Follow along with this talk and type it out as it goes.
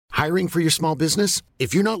Hiring for your small business?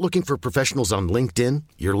 If you're not looking for professionals on LinkedIn,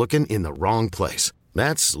 you're looking in the wrong place.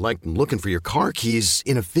 That's like looking for your car keys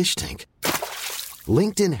in a fish tank.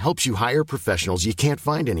 LinkedIn helps you hire professionals you can't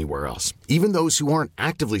find anywhere else, even those who aren't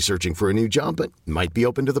actively searching for a new job but might be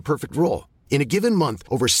open to the perfect role. In a given month,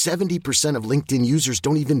 over 70% of LinkedIn users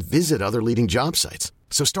don't even visit other leading job sites.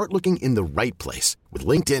 So start looking in the right place. With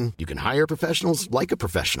LinkedIn, you can hire professionals like a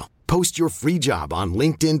professional. Post your free job on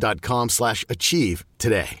linkedin.com/achieve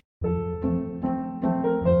today.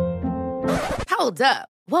 Hold up.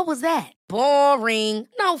 What was that? Boring.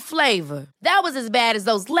 No flavor. That was as bad as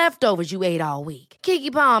those leftovers you ate all week.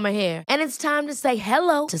 Keke Palmer here, and it's time to say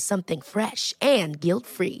hello to something fresh and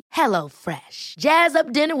guilt-free. Hello Fresh. Jazz up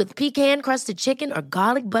dinner with pecan-crusted chicken or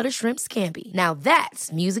garlic butter shrimp scampi. Now that's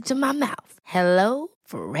music to my mouth. Hello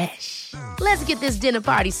Fresh. Let's get this dinner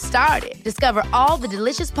party started. Discover all the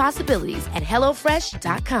delicious possibilities at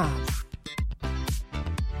hellofresh.com.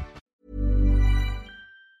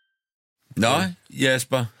 Nå,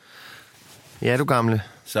 Jasper. Ja, du gamle.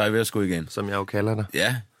 Så er jeg ved at skulle igen. Som jeg jo kalder dig.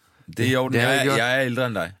 Ja, det er jo den. Jeg er ældre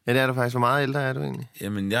end dig. Ja, det er du faktisk. Hvor meget ældre er du egentlig?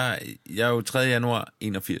 Jamen, jeg er jo 3. januar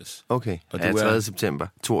 81. Okay, og du du er 3. september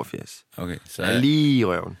 82. Okay, så jeg er lige i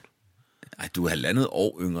røven. Ej, du er 1,5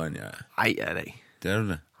 år yngre end jeg er. Ej, jeg er det ikke. Det er du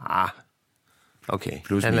da. Okay.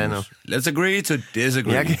 Plus minus. Let's agree to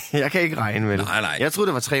disagree. Jeg kan ikke regne, vel? Nej. Jeg troede,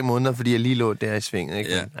 det var 3 måneder, fordi jeg lige lå der i svinget,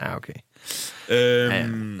 ikke? Ja, okay.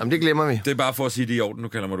 Jamen, det glemmer vi. Det er bare for at sige det i orden, nu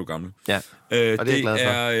kalder mig du gammel. Ja, og det er jeg glad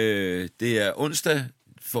for. Det er onsdag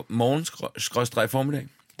morgen/formiddag.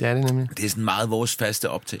 Det er det nemlig. Det er sådan meget vores faste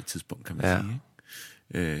optag-tidspunkt, kan man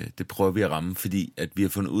sige. Det prøver vi at ramme, fordi at vi har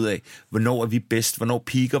fundet ud af, hvornår er vi bedst, hvornår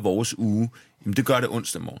piker vores uge. Jamen, det gør det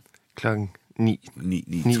onsdag morgen. Klokken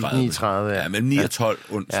 9:30. Ja, mellem 9 og 12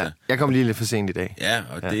 onsdag. Ja, jeg kom lige lidt for sent i dag. Ja,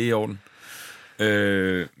 og det er i orden.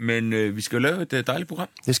 Men vi skal jo lave et dejligt program.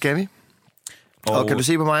 Det skal vi. Og kan du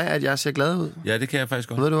se på mig, at jeg ser glad ud? Ja, det kan jeg faktisk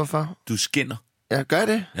godt. Ved du hvorfor? Du skinner. Ja, gør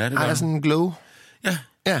det? Ja, det gør Har jeg sådan en glow?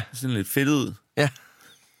 Ja. Sådan lidt fedt ud. Ja.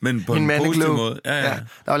 Men på en positiv måde. Ja.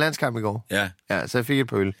 Der var landskamp i går. Ja, så jeg fik et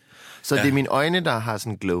på øl. Så det er mine øjne, der har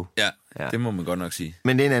sådan en glow. Ja, det må man godt nok sige.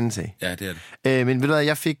 Men det er en anden sag. Ja, det er det. Men ved du hvad,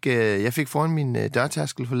 jeg fik foran min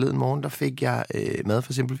dørtærskel forleden morgen, der fik jeg mad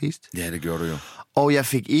fra Simple Feast. Ja, det gjorde du jo. Og jeg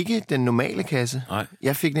fik ikke den normale kasse. Nej.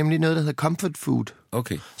 Jeg fik nemlig noget, der hedder Comfort Food.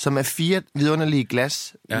 Okay. Som er 4 vidunderlige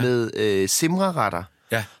glas med simreretter.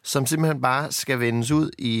 Ja. Som simpelthen bare skal vendes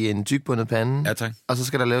ud i en tygbundet pande. Ja, tak. Og så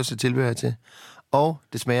skal der laves et tilbehør til. Og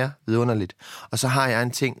det smager vidunderligt. Og så har jeg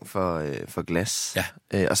en ting for glas. Ja.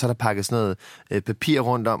 Og så er der pakket sådan noget papir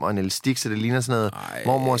rundt om, og en elastik, så det ligner sådan noget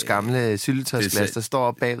mormors gamle syltetøjsglas, der står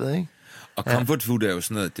op bagved, ikke? Og comfort food er jo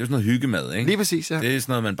sådan noget, det er jo sådan noget hyggemad, ikke? Lige præcis, ja. Det er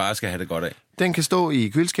sådan noget, man bare skal have det godt af. Den kan stå i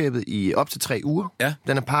køleskabet i op til 3 uger. Ja.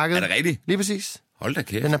 Den er pakket. Er det rigtigt? Lige præcis. Hold da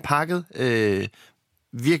kæft. Den er pakket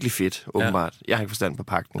virkelig fedt, åbenbart. Jeg har ikke forstand på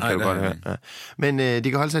pakken, kan du godt høre. Ja. Men de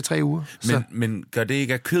kan holde sig i 3 uger. Men gør det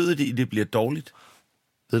ikke, at kødet i det bliver dårligt?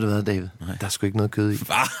 Ved du hvad, David? Nej. Der er sgu ikke noget kød i.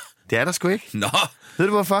 Hvad? Det er der sgu ikke. Nå. Ved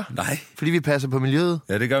du hvorfor? Nej. Fordi vi passer på miljøet.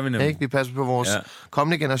 Ja, det gør vi nemlig. Ikke? Vi passer på vores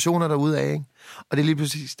kommende generationer derude af, ikke? Og det er lige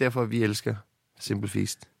præcis derfor, vi elsker Simple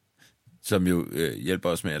Feast. Som jo hjælper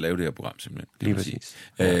os med at lave det her program, simpelthen. Lige præcis.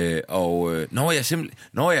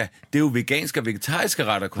 Nå ja, det er jo veganske og vegetariske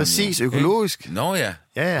retter. Præcis, økologisk. Nå ja,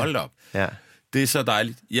 hold op. Ja. Det er så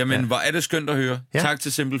dejligt. Jamen, hvor er det skønt at høre. Ja. Tak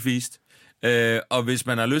til Simple Feast. Og hvis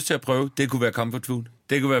man har lyst til at prøve, det kunne være comfort food,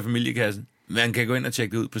 det kunne være familiekassen. Man kan gå ind og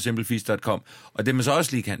tjekke det ud på simplefeast.com. Og det man så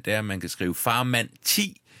også lige kan, det er, at man kan skrive farmand10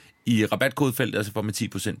 i rabatkodefeltet, og så får man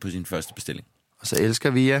 10% på sin første bestilling. Og så elsker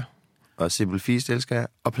vi jer, og Simple Feast elsker jer,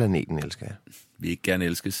 og planeten elsker jer. Vi ikke gerne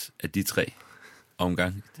elskes af de 3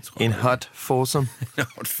 omgang. En hot foursome. En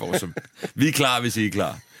hot foursome. Vi er klar, hvis I er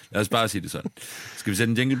klar. Lad os bare sige det sådan. Skal vi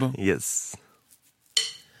sætte en jingle på? Yes.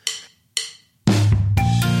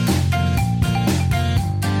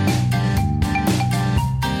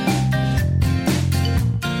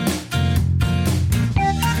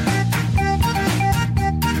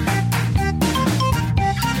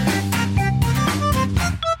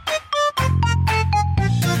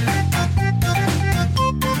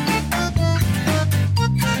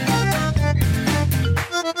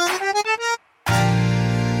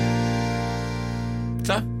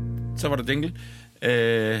 Så var der jingle.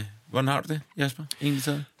 Hvordan har du det, Jasper? Egentlig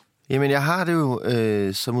taget? Jamen, jeg har det jo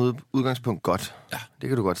som udgangspunkt godt. Ja. Det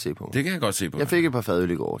kan du godt se på. Det kan jeg godt se på. Jeg fik et par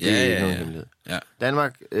fadøl i går. Det er ikke nogen hemmelighed. Ja.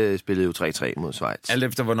 Danmark spillede jo 3-3 mod Schweiz. Alt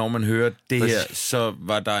efter, hvornår man hører det her, så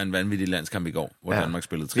var der en vanvittig landskamp i går, hvor Danmark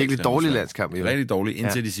spillede 3-3. Virkelig dårlig landskamp. Jo. Rigtig dårlig,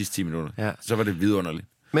 indtil de sidste 10 minutter. Ja. Så var det vidunderligt.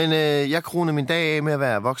 Men jeg kronede min dag af med at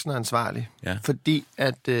være voksen og ansvarlig. Ja. Fordi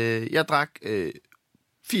at jeg drak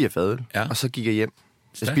 4 fadøl, og så gik jeg hjem.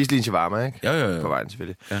 Jeg spiste lige en shawarma, ikke? Jo. På vejen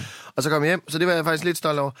selvfølgelig. Ja. Og så kom jeg hjem, så det var jeg faktisk lidt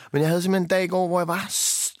stolt over. Men jeg havde simpelthen en dag i går, hvor jeg var...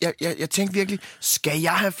 Jeg tænkte virkelig, skal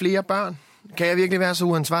jeg have flere børn? Kan jeg virkelig være så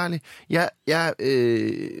uansvarlig? Jeg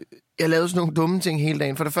lavede sådan nogle dumme ting hele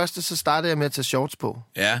dagen. For det første, så startede jeg med at tage shorts på.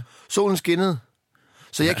 Ja. Solen skinnede.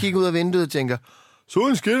 Så jeg kigger ud af vinduet og tænker,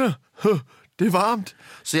 solen skinner, det er varmt.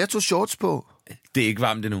 Så jeg tog shorts på. Det er ikke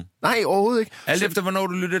varmt endnu. Nej, overhovedet ikke. Alt efter, hvornår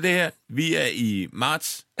du lytter det her. Vi er i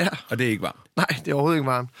marts, og det er ikke varmt. Nej, det er overhovedet ikke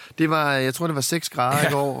varmt. Det var, jeg tror, det var 6 grader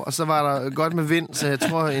i går, og så var der godt med vind, så jeg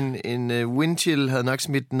tror, en windchill havde nok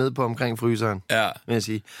smidt ned på omkring fryseren, vil jeg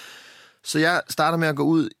sige. Så jeg starter med at gå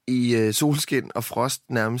ud i solskin og frost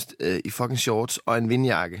nærmest i fucking shorts og en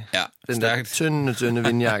vindjakke. Ja, den stærkt. der tynde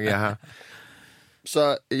vindjakke, jeg har.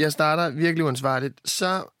 Så jeg starter virkelig uansvarligt.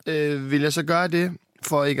 Så vil jeg så gøre det,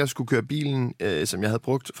 for ikke at skulle køre bilen, som jeg havde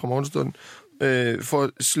brugt fra morgenstunden, for at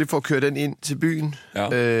slippe for at køre den ind til byen.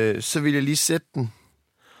 Ja. Så vil jeg lige sætte den,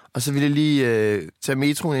 og så vil jeg lige tage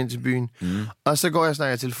metroen ind til byen. Og så går jeg og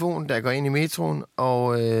snakker i telefon, da jeg går ind i metroen,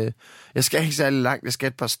 og jeg skal ikke særlig langt, jeg skal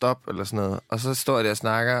et par stop eller sådan noget. Og så står jeg der og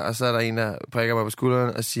snakker, og så er der en, der prikker mig på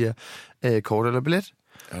skulderen og siger, kort eller billet?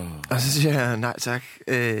 Og så siger jeg, nej tak,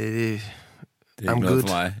 det er I'm good. For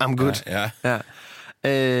mig. I'm good.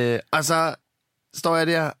 Ja. Og så står jeg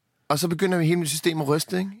der, og så begynder vi hele mit system at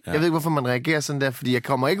ryste, ikke? Ja. Jeg ved ikke, hvorfor man reagerer sådan der, fordi jeg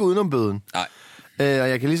kommer ikke udenom bøden. Nej. Og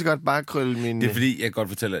jeg kan lige så godt bare krølle min... Det er fordi, jeg kan godt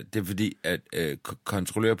fortælle, det er fordi, at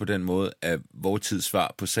kontrollere på den måde er vores tids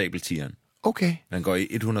svar på sabeltigeren. Okay. Man går i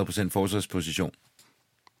 100% forsvarsposition.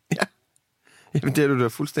 Ja. Jamen, det er du da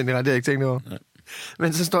fuldstændig ret, det har jeg ikke tænkt over. Nej.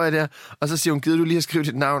 Men så står jeg der, og så siger hun, gider du lige at skrive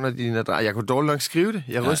dit navn og din adresse? Jeg kunne dårligt nok skrive det.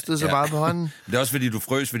 Jeg rystede så meget på hånden. Det er også fordi, du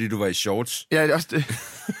frøs, fordi du var i shorts. Ja, det er også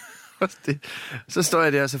det. Så står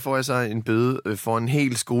jeg der, og så får jeg så en bøde for en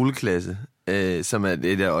hel skoleklasse, som er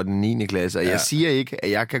det der og den 9. klasse. Og jeg siger ikke,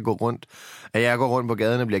 at jeg kan gå rundt, går rundt på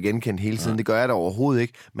gaden og bliver genkendt hele tiden. Det gør jeg da overhovedet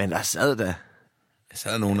ikke. Men der sad der. Der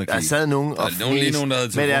sad nogen og der havde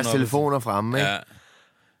med deres telefoner fremme, ikke? Ja.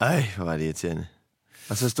 Ej, hvor var det irriterende.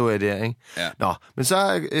 Og så stod jeg der, ikke? Ja. Nå, men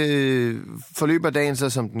så forløber dagen så,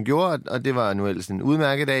 som den gjorde, og det var nu ellers en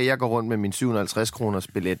udmærket dag. Jeg går rundt med min 750 kroners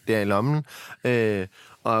billet der i lommen,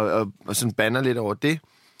 og sådan banner lidt over det.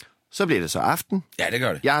 Så bliver det så aften. Ja, det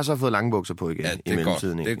gør det. Jeg har så fået lange bukser på igen i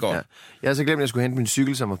mellemtiden. Det er godt. Ja. Jeg har så glemt, at jeg skulle hente min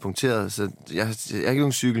cykel, som var punkteret, så jeg har ikke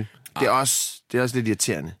nogen cykel. Det er også lidt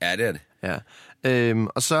irriterende. Ja, det er det. Ja.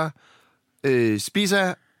 Og så spiser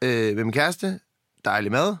jeg med min kæreste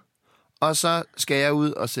dejlig mad, og så skal jeg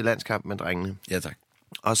ud og se landskamp med drengene. Ja, tak.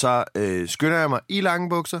 Og så skynder jeg mig i lange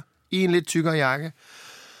bukser, i en lidt tykkere jakke,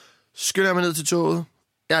 skynder jeg mig ned til toget.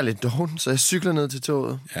 Jeg er lidt doven, så jeg cykler ned til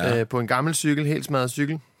toget på en gammel cykel, helt smadret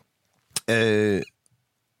cykel.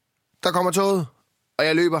 Der kommer toget, og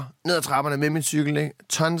jeg løber ned ad trapperne med min cykel, ikke?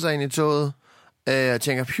 Tonser ind i toget, og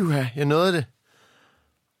tænker, pyha, jeg nåede det.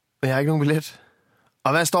 Men jeg har ikke nogen billet.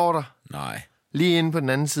 Og hvad står der? Nej. Lige inde på den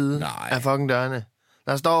anden side af fucking dørene.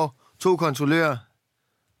 Der står 2 kontrollører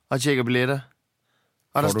og tjekker billetter.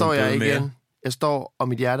 Og der står jeg igen. Mere? Jeg står, og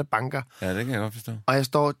mit hjerte banker. Ja, det kan jeg godt forstå. Og jeg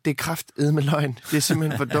står, det er kraftedme løgn. Det er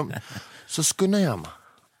simpelthen for dumt. Så skynder jeg mig.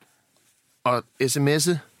 Og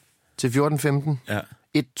sms'e til 1415. Ja.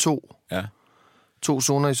 1-2. Ja. 2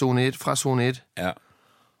 zoner i zone 1 fra zone 1. Ja.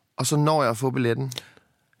 Og så når jeg at få billetten.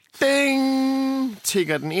 Ding!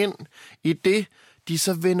 Tikker den ind i det, de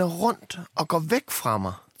så vender rundt og går væk fra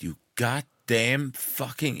mig. You goddamn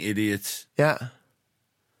fucking idiots. Ja.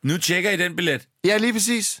 Nu tjekker I den billet. Ja, lige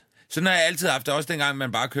præcis. Sådan har jeg altid haft det, også dengang,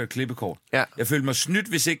 man bare kørte klippekort. Ja. Jeg følte mig snydt,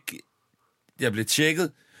 hvis ikke jeg blev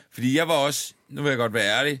tjekket. Fordi jeg var også, nu vil jeg godt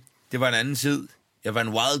være ærlig, det var en anden tid. Jeg var en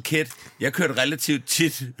wild kid. Jeg kørte relativt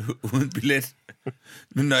tit uden billet.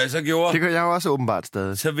 Men når jeg så gjorde... Det gør jeg også åbenbart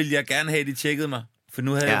stadig. Så ville jeg gerne have, at de tjekkede mig. For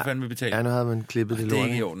nu havde jeg fandme betalt. Ja, nu havde man klippet det lort. Det er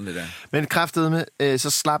ikke i orden, det der. Men kraftedeme, så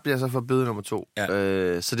slap jeg så for bøde nummer 2.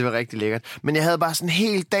 Ja. Så det var rigtig lækkert. Men jeg havde bare sådan en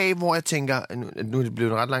hel dag, hvor jeg tænker... Nu er det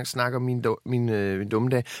blevet en ret lang snak om min dumme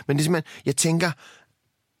dag. Men det er simpelthen, jeg tænker...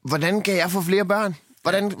 Hvordan kan jeg få flere børn?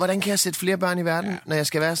 Hvordan kan jeg sætte flere børn i verden, når jeg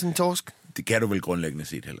skal være sådan en torsk? Det kan du vel grundlæggende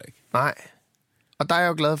set heller ikke. Nej. Og der er jeg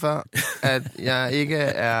jo glad for, at jeg ikke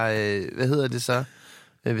er... hvad hedder det så?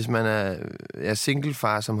 Hvis man er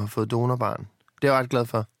singlefar, som har fået donorbarn. Det er jeg ret glad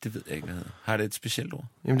for. Det ved jeg ikke, hvad hedder. Har det et specielt ord?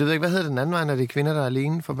 Jamen, det ved jeg ikke. Hvad hedder den anden vej, når det er kvinder, der er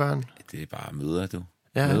alene for børn? Det er bare mødre, du.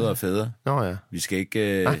 Ja. Mødre og fædre. Nå ja. Vi skal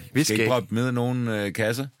ikke proppe med nogen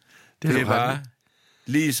kasser. Det er bare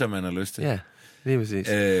lige, som man har lyst til. Ja, lige præcis.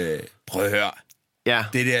 Prøv at høre. Ja.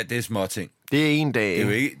 Det der, det er små ting. Det er en dag.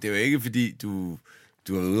 Det er jo ikke fordi, du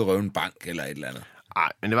er ude og røve en bank eller et eller andet.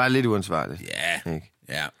 Nej, men det var lidt uansvarligt. Ja, ikke?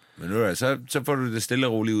 Ja. Men nu så får du det stille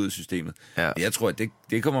og roligt ud af systemet. Ja. Jeg tror, at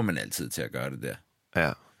det kommer man altid til at gøre det der.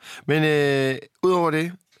 Ja. Men udover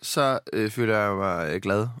det, så føler jeg mig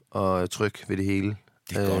glad og tryg ved det hele.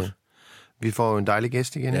 Det er godt. Vi får jo en dejlig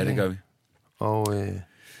gæst igen. Ja, det gør vi. Og det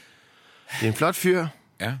er en flot fyr.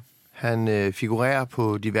 Ja. Han figurerer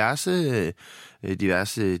på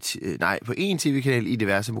på én tv-kanal i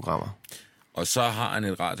diverse programmer. Og så har han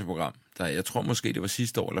et radioprogram, der jeg tror måske det var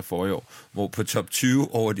sidste år eller forrige år, hvor på top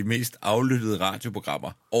 20 over de mest aflyttede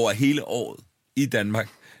radioprogrammer over hele året i Danmark,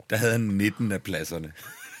 der havde han 19 af pladserne.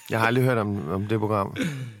 Jeg har aldrig hørt om det program.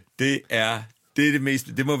 Det er det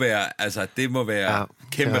meste. Det må være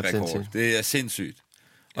kæmpe det er rekord. sindssygt. Det er sindssygt.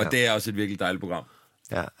 Og det er også et virkelig dejligt program.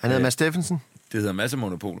 Ja. Han hedder Mads Steffensen. Det hedder Mads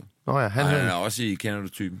Monopolet. Nå ja, Han er også i Kender du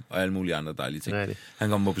typen og alle mulige andre dejlige ting. Rigtigt. Han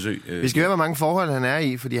kommer på besøg. Vi skal høre, hvor mange forhold han er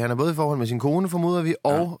i, fordi han er både i forhold med sin kone, formoder vi,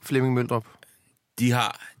 og Flemming Møldrup. De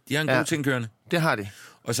har en god ting kørende. Det har de.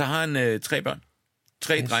 Og så har han 3 børn.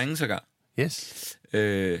 3 drenge sågar. Yes.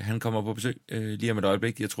 Han kommer på besøg lige om et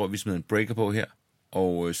øjeblik. Jeg tror, vi smider en breaker på her.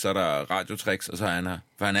 Og så er der radiotricks, og så er han her.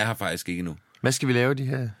 For han er her faktisk ikke endnu. Hvad skal vi lave de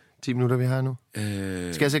her 10 minutter, vi har nu?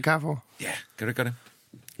 Skal jeg sætte kaffe over? Ja, kan du gøre det?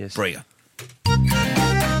 Yes. Breaker.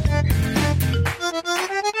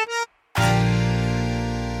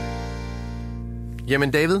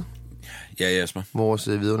 Jamen David, Ja, Jasper. vores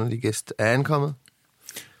vidunderlige gæst, er ankommet.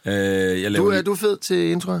 Jeg Du er fed til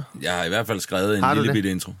introer? Jeg har i hvert fald skrevet en lille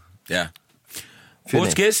bitte intro. Ja.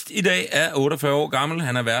 Vores gæst i dag er 48 år gammel.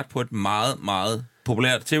 Han har været på et meget, meget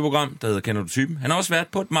populært tv-program, der hedder Kender du typen. Han har også været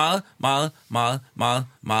på et meget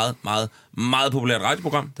populært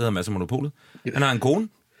radioprogram, der hedder Mads Monopolet. Han har en kone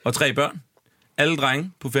og 3 børn. Alle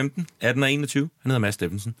drenge på 15, 18 og 21. Han hedder Mads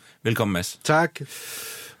Steffensen. Velkommen, Mads. Tak.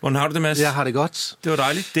 Hvordan har du det, Mads? Jeg har det godt. Det var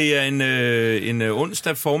dejligt. Det er en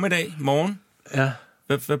onsdag formiddag, morgen. Ja.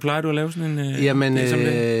 Hvad plejer du at lave sådan en... Jamen, det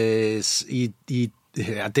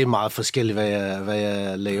er meget forskelligt, hvad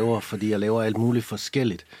jeg laver, fordi jeg laver alt muligt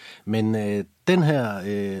forskelligt. Men den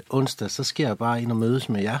her onsdag, så skal jeg bare ind og mødes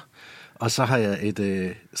med jer. Og så har jeg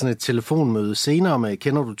sådan et telefonmøde senere med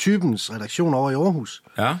Kender du typens redaktion over i Aarhus.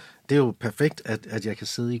 Ja. Det er jo perfekt, at jeg kan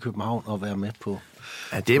sidde i København og være med på.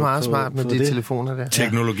 Ja, det er meget smart med de telefoner der.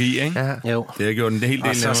 Teknologi, ikke? Ja. Jo. Det har gjort en helt del.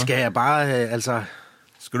 Og så skal jeg bare,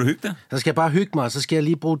 Skal du hygge dig? Så skal jeg bare hygge mig, og så skal jeg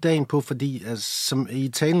lige bruge dagen på, fordi som i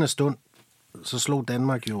talende stund, så slog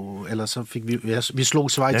Danmark jo, eller så fik vi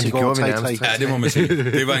slog Schweiz i går 3-3. Ja, det må man sige.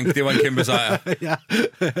 Det var en kæmpe sejr. Ja.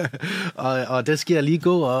 og det skal jeg lige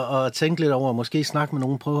gå og tænke lidt over, måske snakke med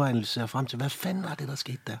nogen, prøve at analysere frem til, hvad fanden var det, der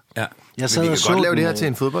skete der? Ja. Jeg sad vi kan og godt lave det her til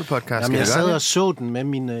en fodboldpodcast. Jamen, jeg sad og så den med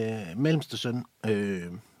min mellemste søn,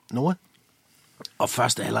 Noah. Og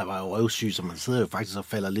første halvleg var jo røvsyg, så man sidder jo faktisk og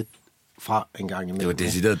falder lidt fra en gang imellem. Det var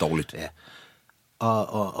decideret dårligt. Ja.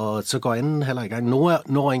 Og så går anden halvleg i gang. Noah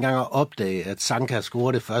når engang at opdage, at Sanka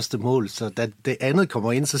scorer det første mål, så da det andet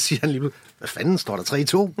kommer ind, så siger han lige, hvad fanden står der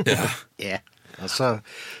 3-2? Ja. Ja. Og så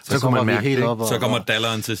kunne man mærke helt det, op. Så kommer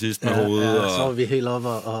dalleren til sidst med hovedet. Ja, og så var vi helt op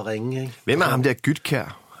og ringe, ikke? Hvem er ham der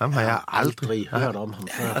Gytkjær? Ham har jeg aldrig hørt om ham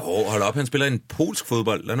før. Hold op, han spiller en polsk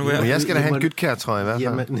fodbold. Lad nu være. Men jeg skal da have en Gytkjær, tror jeg i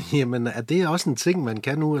hvert fald. Jamen, er det også en ting, man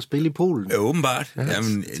kan nu at spille i Polen? Ja, åbenbart.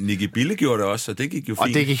 Jamen, Nicky Bille gjorde det også, og det gik jo fint. Og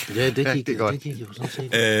det gik. Ja, det gik jo sådan set.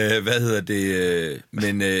 Hvad hedder det?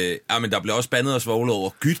 Men der blev også bandet og svoglet over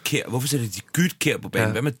Gytkjær. Hvorfor sætter de Gytkjær på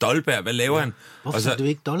banen? Hvad med Dolberg? Hvad laver han? Hvorfor sætter du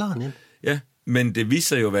ikke dollaren ind? Ja, men det viste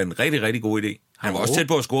sig jo at være en rigtig, rigtig god idé. Han var også tæt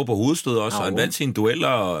på at score på hovedstød også, og han vandt sine dueller,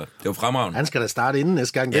 og det var fremragende. Han skal da starte inden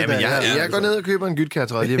næste gang. Ja, men jeg går ned og køber en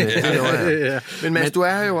Gytkjær-trøje lige med. Men Mads, du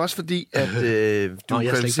er her jo også fordi, at du... jeg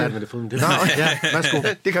er slet ikke færdig med det for det. Ja, værsgo.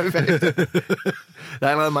 Det kan vi færdigt. Der er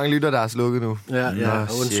allerede mange lytter, der er slukket nu. Ja,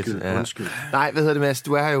 undskyld. Nej, hvad hedder det, Mads?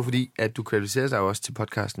 Du er her jo fordi, at du kvalificerer dig også til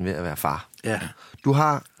podcasten ved at være far. Ja. Du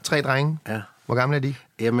har 3 drenge. Ja. Hvor gamle er de?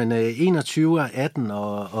 Jamen, 21, 18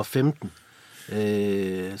 og 15.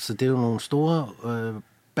 Så det er jo nogle store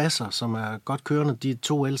basser, som er godt kørende. De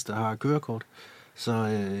 2 ældste har kørekort. Så,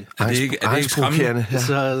 er det ikke skræmmende? Ja.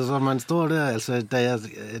 Så man står der, altså,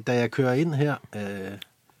 da jeg kører ind her,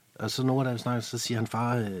 og så når der snakker, så siger han,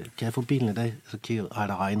 far, kan jeg få bilen i dag? Så kigger jeg,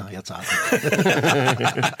 der regner, jeg tager den.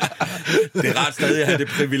 Det er ret stadig at have det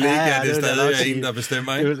privilegie, at det stadig er en, der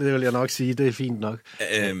bestemmer, ikke? Det vil jeg nok sige, det er fint nok.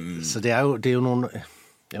 Så det er jo nogle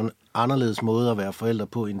anderledes måder at være forældre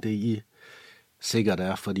på, end det I sikkert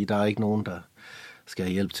er, fordi der er ikke nogen, der skal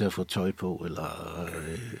have hjælp til at få tøj på, eller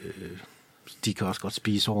de kan også godt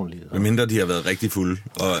spise ordentligt. Medmindre de har været rigtig fulde,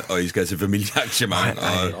 og I skal til familiearrangement.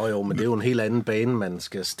 Jo, men det er jo en helt anden bane, man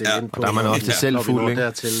skal stille ind på. Der er man ofte selv fuld, ikke?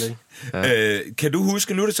 Dertil, ikke? Kan du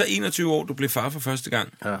huske, nu er det så 21 år, du blev far for første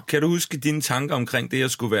gang. Ja. Kan du huske dine tanker omkring det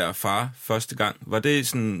at skulle være far første gang? Var det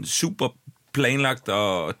sådan super planlagt,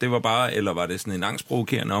 og det var bare, eller var det sådan en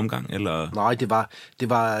angstprovokerende omgang? Eller? Nej,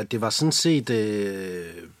 det var sådan set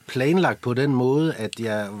planlagt på den måde, at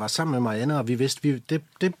jeg var sammen med Marianne, og vi vidste,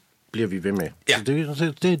 det bliver vi ved med. Ja.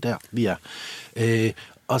 Så det er der, vi er.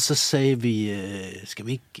 Og så sagde vi, skal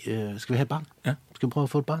vi have et barn? Ja. Skal vi prøve at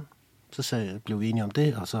få et barn? Så blev vi enige om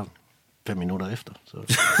det, og så 5 minutter efter. Så.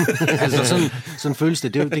 Altså sådan føles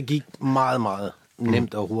det. Det gik meget, meget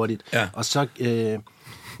nemt og hurtigt. Ja. Og så,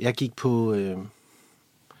 jeg gik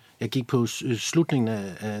på slutningen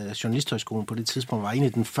af journalisthøjskolen på det tidspunkt, var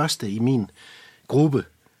egentlig den første i min gruppe,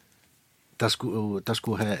 der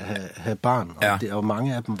skulle have barn. Ja. Og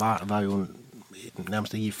mange af dem var jo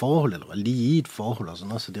nærmest ikke i forhold, eller var lige i et forhold og sådan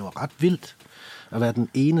noget, så det var ret vildt at være den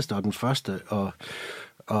eneste og den første,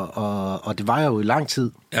 og det var jeg jo i lang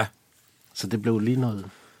tid. Ja. Så det blev lige noget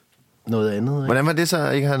andet. Ikke? Hvordan var det så,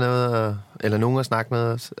 ikke have noget, eller nogen at snakke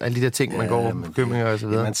med? Alle de der ting, man går bekymringer og så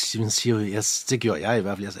videre. Man siger jo, det gjorde jeg i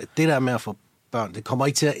hvert fald. Jeg sagde, det der med at få børn, det kommer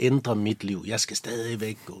ikke til at ændre mit liv. Jeg skal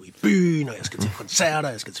stadigvæk gå i byen, og jeg skal til koncerter,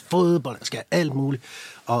 jeg skal til fodbold, jeg skal alt muligt.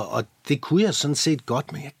 Og det kunne jeg sådan set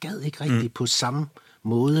godt, men jeg gad ikke rigtig på samme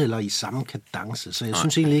måde, eller i samme kadence. Så jeg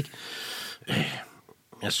synes egentlig ikke,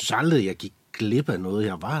 jeg synes aldrig, jeg gik glip af noget.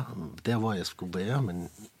 Jeg var der, hvor jeg skulle være, men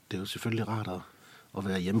det er jo selvfølgelig rart at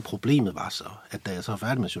være hjemme. Problemet var så, at da jeg så er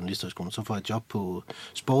færdig med journalisthøjskolen, så får jeg job på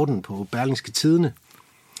sporten på Berlingske Tidende.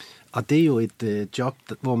 Og det er jo et job,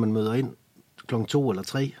 hvor man møder ind klokken 2 eller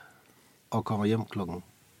 3 og kommer hjem klokken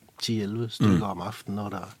 10-11 stykker om aftenen, når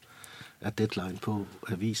der er deadline på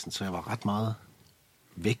avisen. Så jeg var ret meget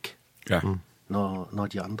væk, når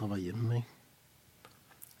de andre var hjemme. Ikke?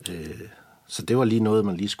 Så det var lige noget,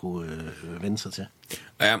 man lige skulle vende sig til.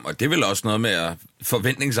 Ja, og det er vel også noget med at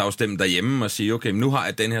forventningsafstemme derhjemme og sige, okay, nu har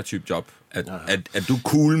jeg den her type job. At du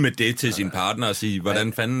cool med det til sin partner og sige,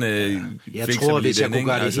 hvordan fanden jeg tror, hvis jeg kunne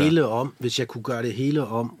gøre det hele om, hvis jeg kunne gøre det hele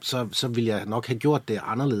om, så ville jeg nok have gjort det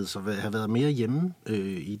anderledes og have været mere hjemme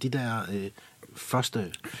i de der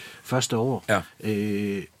første år. Ja.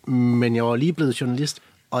 Men jeg var lige blevet journalist,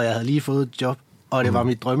 og jeg havde lige fået et job, og det var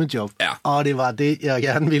mit drømmejob, og det var det, jeg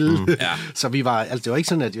gerne ville. Så vi var, altså det var ikke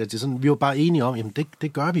sådan, at vi var bare enige om, jamen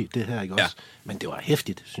det gør vi, det her, ikke også? Men det var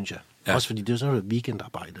hæftigt, synes jeg. Også fordi det var sådan et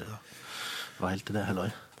weekendarbejde og alt det der halløj.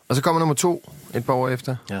 Og så kommer nummer 2 et par år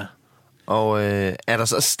efter. Ja. Og er der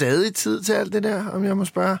så stadig tid til alt det der, om jeg må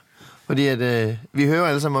spørge? Fordi at, vi hører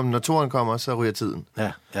alle sammen om, når toren kommer, så ryger tiden.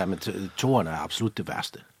 Ja, men toren er absolut det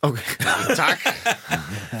værste. Okay, tak.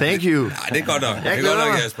 Thank you. Nej, det er godt nok. Det er godt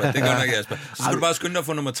nok, Jasper. Det er godt nok, Jasper. Så skal du bare skynde dig at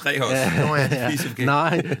få nummer 3 også.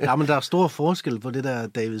 Nej, men der er stor forskel på det der,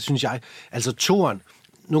 David, synes jeg. Altså toren,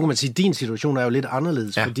 nu kan man sige, at din situation er jo lidt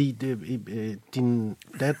anderledes, fordi din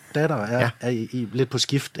datter er lidt på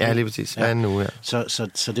skift. Ja, lige præcis. Hver anden uge,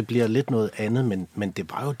 Så det bliver lidt noget andet, men det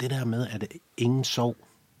var jo det der med, at ingen sov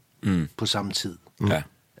på samme tid. Ja.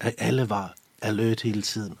 Alle var alert hele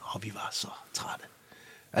tiden, og vi var så trætte.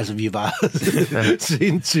 Altså, vi var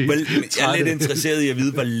sindssygt Jeg er lidt interesseret i at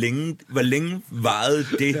vide, hvor længe varede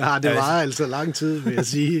det? Ja, det var altså lang tid, vil jeg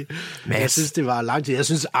sige. Jeg synes, det var lang tid. Jeg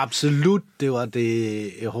synes absolut, det var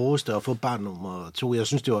det hårdeste at få barn nummer 2. Jeg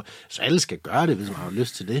synes, det var... Så alle skal gøre det, hvis man har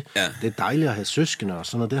lyst til det. Ja. Det er dejligt at have søskende og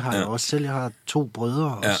sådan noget. Det har jeg også selv. Jeg har 2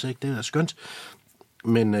 brødre også, ikke? Det er skønt.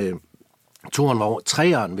 Men... 2'eren var over.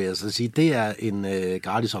 3'eren, vil jeg så sige, det er en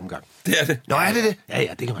gratis omgang. Det er det? Nå, er det det? Ja,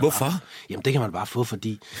 det kan man Hvorfor? Bare. Jamen, det kan man bare få,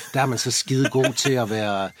 fordi der er man så skide god til at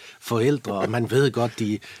være forældre, og man ved godt,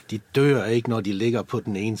 de dør ikke, når de ligger på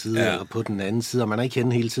den ene side eller på den anden side, og man er ikke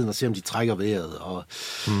henne hele tiden og ser, om de trækker vejret. Og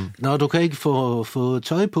når du kan ikke få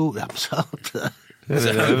tøj på, jamen så...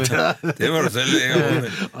 det må du selv lægge.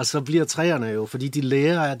 Og så bliver 3'erne jo, fordi de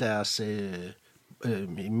lærer af deres...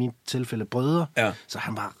 i mit tilfælde brødre, så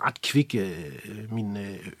han var ret kvik, min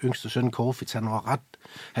yngste søn Corfitz,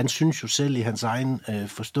 han synes jo selv i hans egen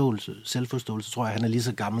selvforståelse, tror jeg, han er lige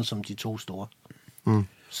så gammel som de 2 store.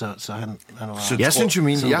 Så han var... Jeg synes jo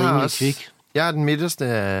jeg er den midterste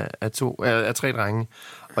af 3 drenge,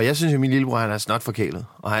 og jeg synes jo, min lillebror, han er snot forkælet,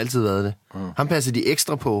 og har altid været det. Han passede de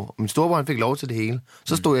ekstra på, min storebror, han fik lov til det hele.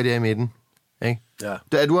 Så stod jeg der i midten. Ikke? Ja.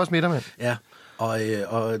 Er du også midtermand? Ja. Og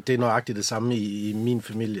det er nøjagtigt det samme i min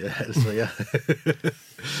familie. Altså,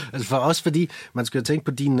 altså for os, fordi man skal jo tænke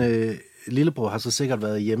på, din lillebror har så sikkert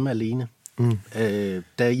været hjemme alene.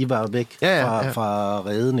 da I var væk fra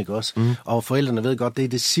reden, ikke også? Og forældrene ved godt, det er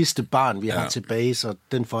det sidste barn, vi har tilbage, så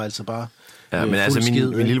den får altså bare... Ja, men altså,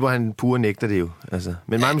 min lillebror, han pure nægter det jo. Altså.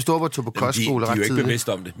 Men mig og min storebror tog på kostskole ret tidligt. De er jo ikke bevidst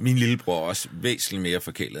om det. Min lillebror er også væsentligt mere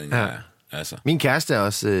forkælet, end jeg er. Altså. Min kæreste er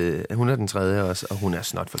også, hun er den tredje også, og hun er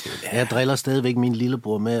snot forkælet. Jeg driller stadigvæk min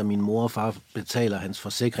lillebror med, at min mor og far betaler hans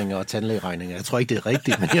forsikringer og tandlægeregninger. Jeg tror ikke, det er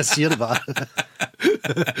rigtigt, men jeg siger det bare.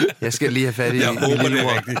 Jeg skal lige have fat i jeg håber, lillebror.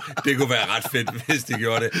 Det er rigtigt. Det kunne være ret fedt, hvis de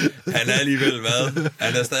gjorde det. Han er alligevel hvad?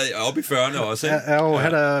 Han er stadig oppe i 40'erne også, ikke? Ja, jo,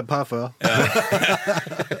 han er par 40. Ja.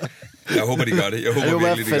 Jeg håber, de gør det. Jeg håber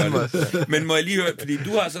virkelig, de gør det. Men må jeg lige høre, fordi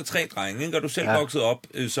du har så 3 drenge, ikke? Og du selv vokset op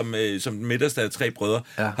som den midterste af 3 brødre.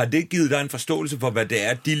 Ja. Har det givet dig en forståelse for, hvad det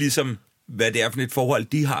er, de ligesom, hvad det er for et forhold,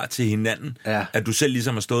 de har til hinanden? Ja. At du selv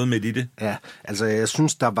ligesom har stået midt i det? Ja, altså jeg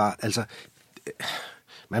synes, der var... Altså,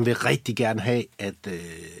 man vil rigtig gerne have,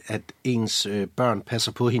 at ens børn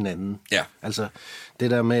passer på hinanden. Ja. Altså,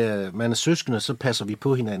 det der med, at man er søskende, så passer vi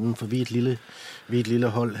på hinanden, for vi er et lille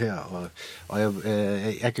hold her. Og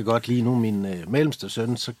jeg kan godt lide nu, min mellemste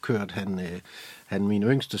søn, så kørte han min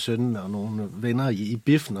yngste søn og nogle venner i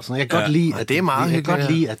biffen og sådan. Jeg kan godt lide, at det er meget jeg kan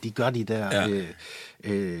godt lide, at de gør de der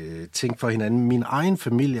ting for hinanden. Min egen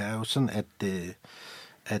familie er jo sådan,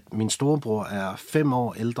 at min storebror er 5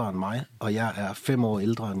 år ældre end mig, og jeg er 5 år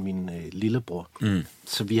ældre end min lillebror.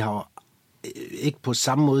 Så vi har ikke på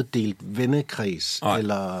samme måde delt vennekreds,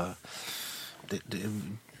 eller...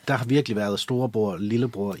 Der har virkelig været storebror og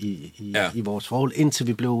lillebror i vores forhold, indtil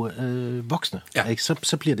vi blev voksne. Ja. Ikke?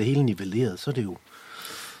 Så bliver det hele nivelleret, så er det jo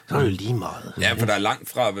lige meget. Ja, for der er langt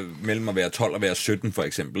fra mellem at være 12 og være 17, for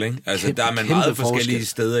eksempel. Ikke? Altså, der er man meget forskellige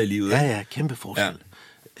steder i livet. Ja, kæmpe forskel. Ja.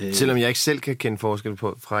 Selvom jeg ikke selv kan kende forskel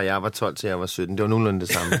på, fra jeg var 12 til jeg var 17. Det var nogenlunde det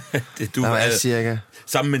samme. Du var cirka...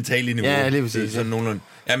 Samme mentale niveau. Ja, lige præcis. Sådan nogenlunde.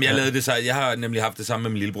 Jamen, jeg lavede det så. Jeg har nemlig haft det samme med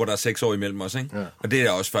min lillebror, der er 6 år imellem os, ikke? Ja. Og det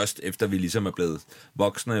er også først, efter vi ligesom er blevet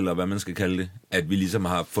voksne, eller hvad man skal kalde det, at vi ligesom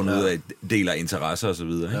har fundet ud af deler interesser og så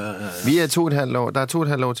videre, ikke? Ja. Vi er 2,5 år. Der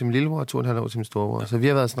er 2,5 år til min lillebror og 2,5 år til min storebror. Ja. Så vi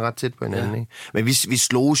har været sådan ret tæt på hinanden, ikke? Men vi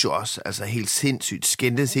sloges jo også, altså helt sindssygt.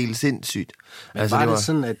 Skændtes helt sindssygt. Men altså, var det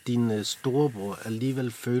sådan, at din storebror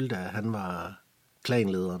alligevel følte, at han var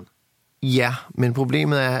klanlederen? Ja, men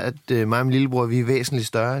problemet er, at mig og min lillebror, vi er væsentligt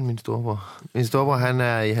større end min storebror. Min storebror, han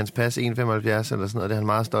er i hans pas 1,75 eller sådan noget, det er han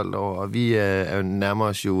meget stolt over. Og vi er jo nærmere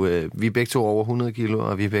os jo, vi er begge to over 100 kilo,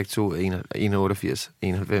 og vi er begge to 1,88-91.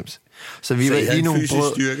 Så vi var lige nogle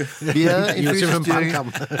styrke. Vi havde en fysisk styrke.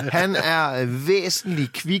 Han er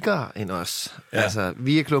væsentligt kvikkere end os. Ja. Altså,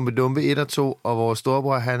 vi er klumpedumpe 1 og 2, og vores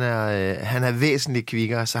storebror, han er væsentligt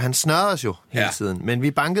kvikkere, så han snørrede os jo hele tiden. Men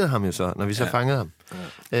vi bankede ham jo så, når vi så fangede ham.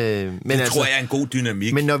 Men det tror jeg er en god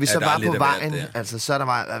dynamik. Men når vi så var på vejen, altså, så der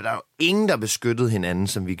var jo ingen, der beskyttede hinanden,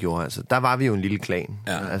 som vi gjorde. Altså, der var vi jo en lille klan.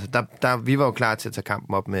 Ja. Altså, vi var jo klar til at tage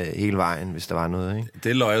kampen op med hele vejen, hvis der var noget. Ikke? Det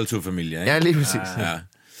er loyal to familie, ikke? Ja, lige præcis. Ja.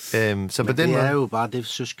 Så på den det måde... er jo bare det,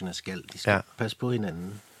 søskende skal. De skal passe på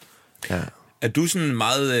hinanden. Ja. Er du sådan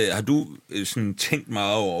meget, har du sådan tænkt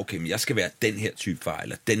meget over, okay, men jeg skal være den her type far,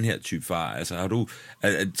 eller den her type far? Altså,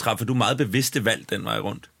 træffer du meget bevidste valg den vej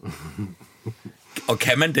rundt? Og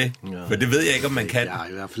kan man det? Ja. For det ved jeg ikke, om man kan. Jeg har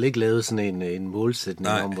i hvert fald ikke lavet sådan en målsætning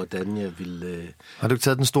om, hvordan jeg vil... Har du ikke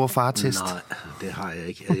taget den store fartest? Nej, det har jeg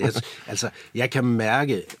ikke. Jeg kan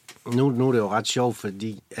mærke... Nu er det jo ret sjovt,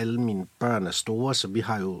 fordi alle mine børn er store, så vi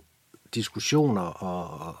har jo diskussioner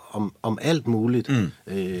om alt muligt.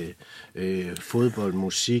 Fodbold,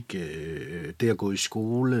 musik, det at gå i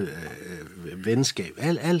skole, venskab,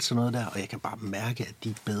 alt sådan noget der. Og jeg kan bare mærke, at de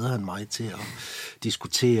er bedre end mig til at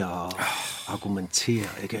diskutere og argumentere.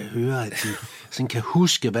 Jeg kan høre, at de sådan kan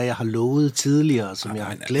huske, hvad jeg har lovet tidligere, som jeg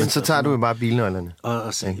har glemt. Men så tager du jo bare bilnøglerne.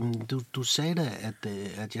 Og sagde, du sagde da,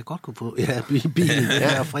 at jeg godt kunne få bilen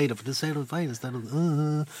her fredag, for det sagde du i fredags.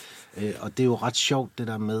 Og det er jo ret sjovt, det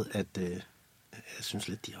der med, at jeg synes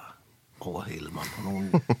lidt, de har overhalet mig på nogle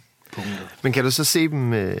punkter. Men kan du så se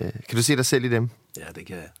dem? Kan du se dig selv i dem? Ja,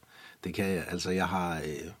 det kan jeg. Altså, jeg har...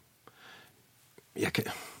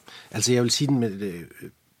 jeg vil sige den med...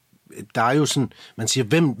 der er jo sådan... Man siger,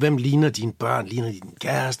 hvem ligner dine børn? Ligner de din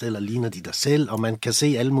kæreste, eller ligner de dig selv? Og man kan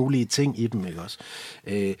se alle mulige ting i dem, ikke også?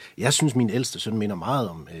 Jeg synes, min ældste søn minder meget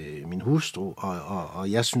om min hustru,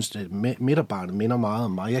 og jeg synes, at midterbarnet minder meget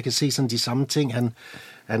om mig. Jeg kan se sådan de samme ting,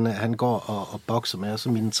 han går og bokser med. Og så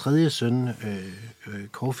min tredje søn,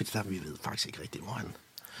 Kofi, der vi ved faktisk ikke rigtigt,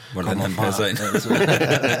 hvordan han passer ind.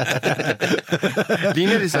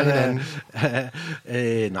 Ligner de så hinanden?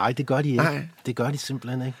 Nej, det gør de ikke. Nej. Det gør de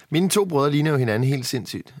simpelthen ikke. Mine 2 brødre ligner jo hinanden helt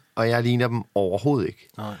sindssygt, og jeg ligner dem overhovedet ikke.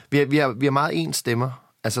 Vi har meget ens stemmer.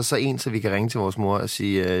 Altså så en, så vi kan ringe til vores mor og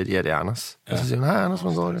sige, det er Anders. Ja. Og så siger hun, hej Anders,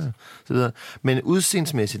 hvordan går det? Så videre. Men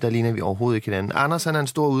udseendsmæssigt, der ligner vi overhovedet ikke hinanden. Anders, han er en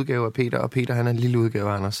stor udgave af Peter, og Peter, han er en lille udgave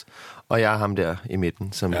af Anders. Og jeg er ham der i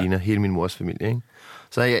midten, som ligner hele min mors familie, ikke?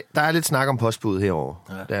 Så ja, der er lidt snak om postbuddet herovre.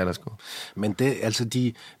 Ja. Det er der sgu. Men det,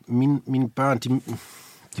 altså mine børn, de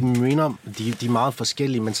er meget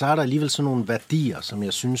forskellige, men så er der alligevel sådan nogle værdier, som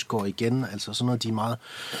jeg synes går igen. Altså sådan noget, de er meget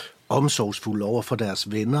omsorgsfulde over for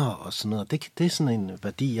deres venner og sådan noget. Det er sådan en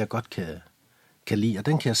værdi, jeg godt kan lide, og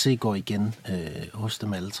den kan jeg se går igen hos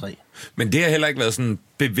dem alle tre. Men det har heller ikke været sådan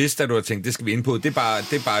bevidst, at du har tænkt, det skal vi ind på. Det er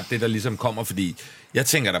bare det, der ligesom kommer, fordi jeg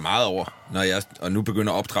tænker der meget over, når jeg og nu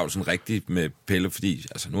begynder opdragelsen rigtigt med Pelle, fordi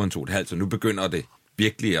altså nu er han 2,5, så nu begynder det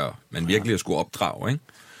virkelig at skulle opdrage, ikke?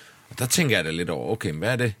 Og der tænker jeg da lidt over, okay,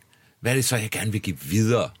 hvad er det så, jeg gerne vil give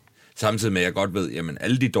videre? Samtidig med, at jeg godt ved, jamen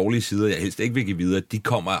alle de dårlige sider, jeg helst ikke vil give videre, de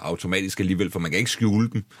kommer automatisk alligevel, for man kan ikke skjule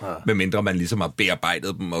dem, medmindre man ligesom har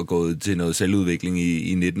bearbejdet dem og gået til noget selvudvikling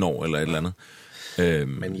i 19 år eller et eller andet.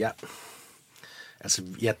 Men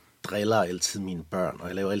jeg driller altid mine børn, og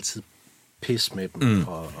jeg laver altid pis med dem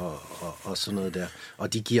og sådan noget der.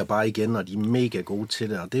 Og de giver bare igen, og de er mega gode til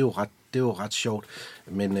det, og det er jo ret sjovt.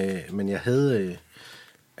 Men jeg havde...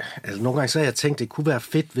 Altså, nogle gange så har jeg tænkt, det kunne være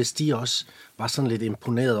fedt, hvis de også var sådan lidt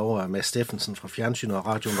imponeret over, at Mads Steffensen fra fjernsynet og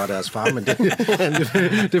radioen var deres far, men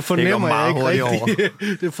det fornemmer jeg ikke rigtigt.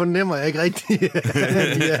 Det fornemmer jeg ikke rigtigt.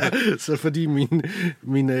 Så fordi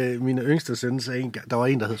mine yngste søn sagde, der var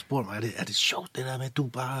en, der havde spurgt mig, er det sjovt det der med, at du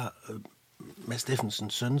bare Mads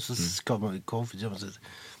Steffensens søn, så kommer vi kort og siger,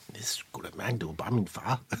 det skulle da mærke, det var bare min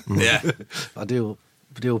far. Ja. Og det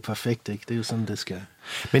er jo perfekt, ikke? Det er jo sådan, det skal.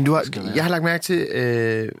 Men jeg har lagt mærke til,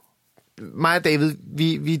 mig og David,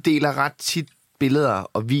 vi deler ret tit billeder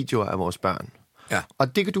og videoer af vores børn. Ja.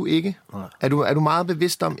 Og det kan du ikke. Er du meget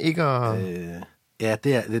bevidst om ikke at... Ja,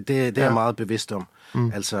 det er jeg meget bevidst om.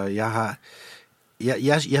 Altså,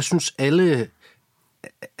 jeg synes alle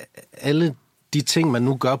de ting, man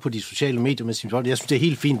nu gør på de sociale medier med sine børn, jeg synes, det er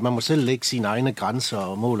helt fint. Man må selv lægge sine egne grænser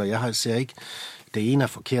og mål, og jeg ser ikke, det ene er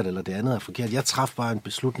forkert, eller det andet er forkert. Jeg traf bare en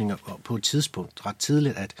beslutning på et tidspunkt ret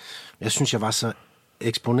tidligt, at jeg synes, jeg var så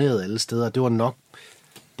eksponeret alle steder. Det var nok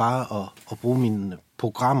bare at bruge mine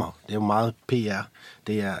programmer. Det er jo meget PR.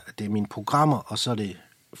 Det er mine programmer, og så er det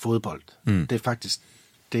fodbold. Det er faktisk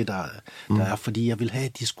det, der er, fordi jeg vil have,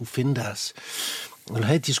 at de skulle finde deres... Jeg vil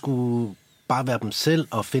have, at de skulle bare være dem selv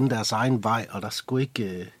og finde deres egen vej, og der skulle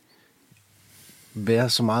ikke være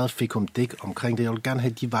så meget fikumdik omkring det. Jeg vil gerne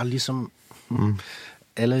have, at de var ligesom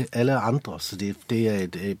alle andre, så det er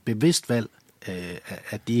et bevidst valg,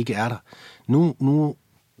 at de ikke er der. Nu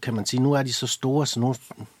kan man sige, nu er de så store, så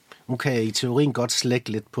nu kan jeg i teorien godt slække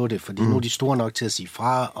lidt på det, fordi nu er de store nok til at sige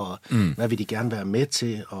fra, og hvad vil de gerne være med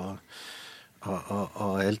til,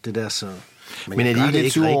 og alt det der, så... Men er de ikke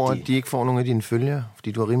lidt sure over, at de ikke får nogle af dine følgere?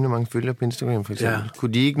 Fordi du har rimelig mange følgere på Instagram, for eksempel. Ja.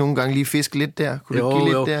 Kunne de ikke nogle gange lige fiske lidt der? Kunne du give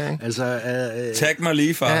lidt der, ikke? Altså, tag mig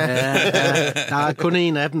lige, far. Der er kun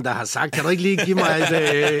en af dem, der har sagt, kan du ikke lige give mig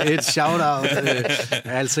et shout-out?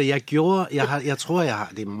 Altså, jeg tror,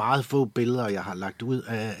 det er meget få billeder, jeg har lagt ud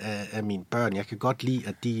af mine børn. Jeg kan godt lide,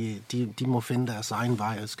 at de må finde deres egen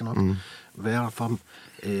vej, og jeg skal nok være der for dem.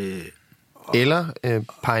 Eller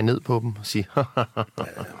pege ned på dem og sige...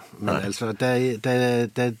 Men altså,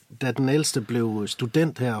 da den ældste blev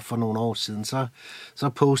student her for nogle år siden, så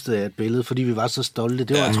postede jeg et billede, fordi vi var så stolte.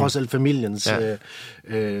 Det var trods alt familiens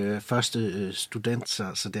første student.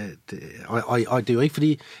 Så og det er jo ikke,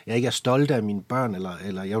 fordi jeg ikke er stolt af mine børn,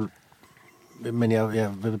 eller jeg vil... Men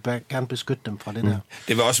jeg vil gerne beskytte dem fra det der.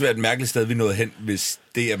 Det vil også være et mærkeligt sted, vi nåede hen, hvis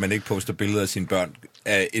det, at man ikke poster billeder af sine børn,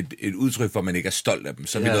 er et udtryk for, at man ikke er stolt af dem.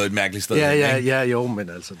 Så vi nåede et mærkeligt sted hen. Ja, jo, men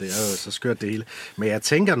altså, det er jo så skørt det hele. Men jeg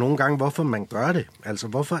tænker nogle gange, hvorfor man gør det. Altså,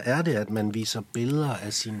 hvorfor er det, at man viser billeder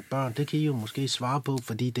af sine børn? Det kan I jo måske svare på,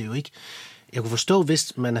 fordi det er jo ikke... Jeg kunne forstå,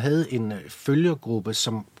 hvis man havde en følgergruppe,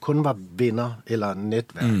 som kun var venner eller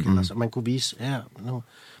netværk, altså man kunne vise,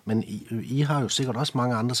 men I har jo sikkert også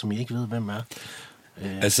mange andre, som I ikke ved, hvem er.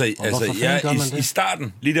 I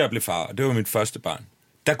starten, lige da jeg blev far, og det var mit første barn,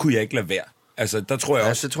 der kunne jeg ikke lade være. Altså, der tror jeg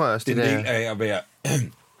også, det er en del af at være,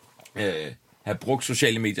 have brugt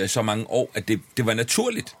sociale medier i så mange år, at det var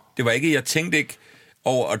naturligt. Det var ikke, jeg tænkte ikke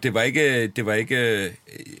over, og det var ikke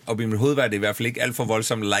op i mit hoved var det i hvert fald ikke alt for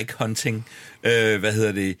voldsom like-hunting. Men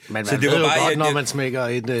man så det ved var jo bare, godt, når man smækker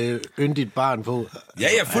et yndigt barn på. Ja,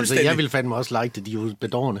 fuldstændig. Altså, jeg vil fandme også like det, de er jo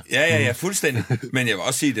bedårende. Ja, fuldstændig. Men jeg vil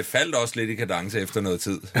også sige, at det faldt også lidt i kadence efter noget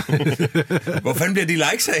tid. Hvor fanden bliver de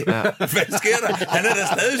likes af? Ja. Hvad sker der? Han er da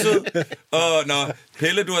stadig sød. Og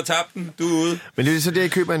Pelle, du har tabt den, du er ude. Men det er så det,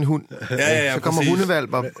 jeg køber en hund. Ja, så kommer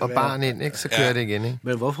hundevalp og barn ind, ikke? Så kører det igen, ikke?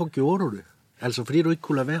 Men hvorfor gjorde du det? Altså, fordi du ikke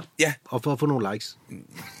kunne lade være? Ja. Og for at få nogle likes?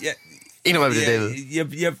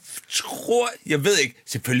 Jeg tror, jeg ved ikke,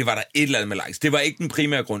 selvfølgelig var der et eller andet med likes. Det var ikke den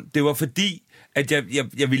primære grund. Det var fordi, at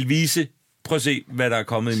jeg ville vise, prøv at se, hvad der er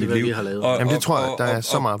kommet i mit liv. Jamen det tror jeg, der er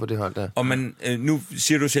så meget på det hold der. Og man, nu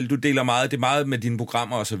siger du selv, du deler meget, det er meget med dine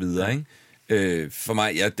programmer og så videre, ikke? For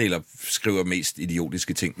mig, skriver mest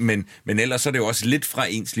idiotiske ting, men ellers så er det jo også lidt fra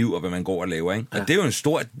ens liv, og hvad man går og laver, ikke? Og det er jo en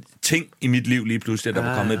stor ting i mit liv lige pludselig, at der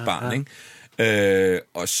var kommet et barn, ikke?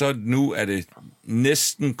 Og så nu er det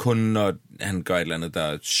næsten kun, når han gør et eller andet, der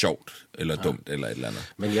er sjovt, eller dumt, eller et eller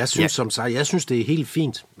andet. Men jeg synes, som sagt, jeg synes, det er helt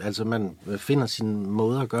fint. Altså, man finder sin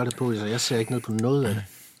måde at gøre det på, så jeg ser ikke noget på noget af det.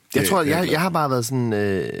 Jeg tror, jeg har bare været sådan...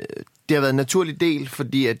 det har været en naturlig del,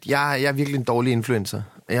 fordi at jeg er virkelig en dårlig influencer.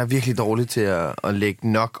 Jeg er virkelig dårlig til at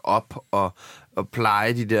lægge nok op og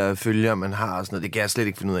pleje de der følgere, man har og sådan noget. Det kan jeg slet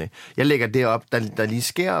ikke finde ud af. Jeg lægger det op, der lige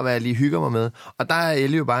sker, og hvad jeg lige hygger mig med. Og der er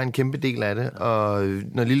Elle jo bare en kæmpe del af det. Og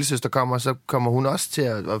når lillesøster kommer, så kommer hun også til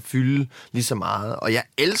at fylde lige så meget. Og jeg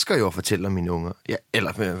elsker jo at fortælle om mine unger.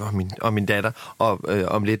 Om min datter. Og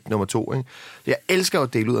om lidt nummer 2. Ikke? Jeg elsker jo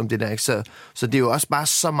at dele ud om det der. Ikke? Så det er jo også bare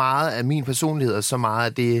så meget af min personlighed, og så meget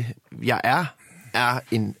af det, jeg er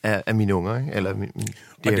af mine unger. Ikke? Eller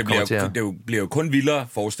det bliver jo kun vildere,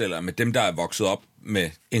 forestiller med dem, der er vokset op med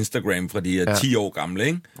Instagram fra de er 10 år gamle,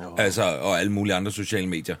 ikke? Altså, og alle mulige andre sociale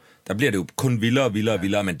medier. Der bliver det jo kun vildere og vildere og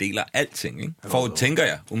vildere, og man deler alting, ikke? Tænker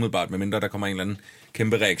jeg, umiddelbart, medmindre der kommer en eller anden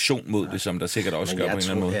kæmpe reaktion mod det, som der sikkert også gør på en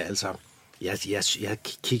eller anden måde. Jeg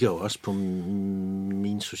kigger jo også på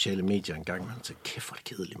mine sociale medier en gang, og tænker, kæft, hvor er det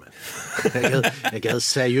kedeligt, mand. Jeg gad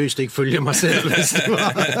seriøst ikke følge mig selv, hvis det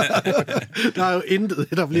var. Der er jo intet,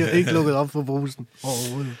 der bliver ikke lukket op for brusen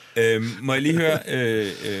overhovedet. Må jeg lige høre...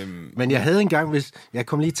 Men jeg havde engang, jeg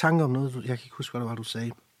kom lige i tanke om noget, jeg kan ikke huske, hvad det var, du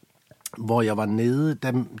sagde, hvor jeg var nede,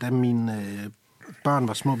 da mine børn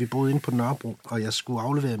var små, vi boede inde på Nørrebro, og jeg skulle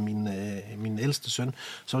aflevere min ældste søn,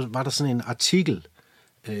 så var der sådan en artikel...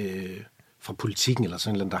 fra Politikken eller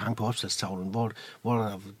sådan noget, der hang på opslagstavlen,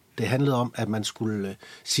 hvor det handlede om, at man skulle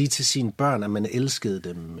sige til sine børn, at man elskede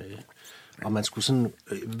dem, og man skulle sådan,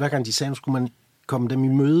 hver gang de sagde, skulle man komme dem i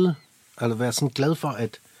møde, eller være sådan glad for,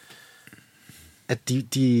 at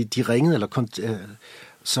de ringede, eller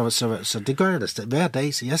så det gør jeg da hver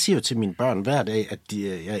dag, så jeg siger jo til mine børn hver dag, at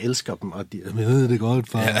jeg elsker dem, og de ved det godt,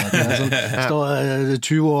 far. Jeg står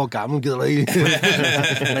 20 år gammel, gider du ikke?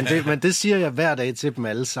 men det siger jeg hver dag til dem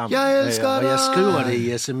alle sammen. Jeg elsker dig! Og jeg skriver det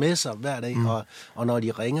i sms'er hver dag, og når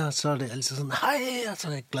de ringer, så er det altid sådan, hej, så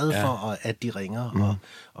er jeg glad for, at de ringer,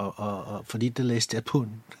 og fordi det læste jeg på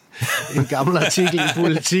en gammel artikel i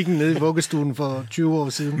Politikken nede i vuggestuen for 20 år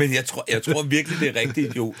siden. Men jeg tror virkelig, det er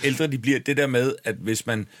rigtigt. Jo ældre de bliver, det der med, at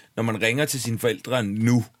når man ringer til sine forældre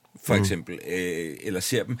nu, for eksempel, eller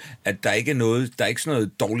ser dem, at der ikke er sådan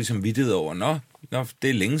noget dårligt samvittighed over, Nå, det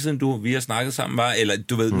er længe siden vi har snakket sammen, bare, eller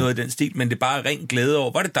du ved, noget i den stil, men det er bare ren glæde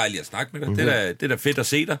over, var det dejligt at snakke med dig, det er da fedt at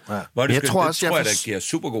se dig. Ja. Det tror jeg, der giver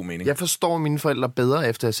super god mening. Jeg forstår mine forældre bedre,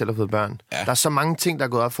 efter jeg selv har fået børn. Ja. Der er så mange ting, der er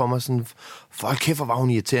gået op for mig, sådan, kæft, hvor var hun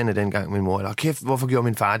irriterende dengang, min mor, eller kæft, hvorfor gjorde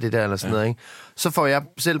min far det der, eller sådan noget, ikke? Så får jeg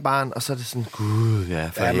selv barn, og så er det sådan, gud, ja,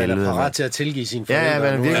 for helvede. Ja, man er parat til at tilgive sine forældre. Ja, man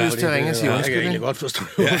har virkelig lyst til at ringe og sige undskyld. Jeg kan egentlig godt forstå,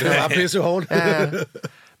 det var pisse hårdt.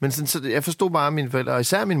 Men sådan, så jeg forstod bare mine forældre, og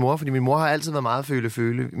især min mor, fordi min mor har altid været meget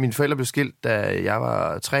føle. Mine forældre blev skilt, da jeg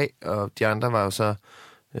var 3, og de andre var jo så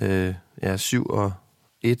 7 og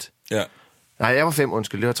 1. Ja. Nej, jeg var 5,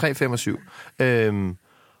 undskyld. Det var 3, 5 og 7.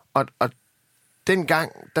 Og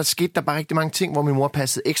dengang, der skete der bare rigtig mange ting, hvor min mor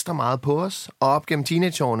passede ekstra meget på os, og op gennem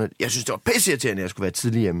teenageårene, jeg synes, det var pisseirriterende, at jeg skulle være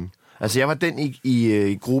tidlig hjemme. Altså, jeg var den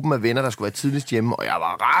i gruppen af venner, der skulle være tidligst hjemme, og jeg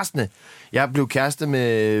var rasende. Jeg blev kæreste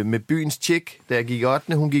med byens chick, da jeg gik i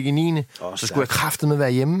 8. Hun gik i 9. Så skulle jeg kraftedeme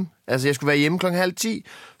være hjemme. Altså, jeg skulle være hjemme 9:30,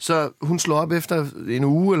 så hun slog op efter en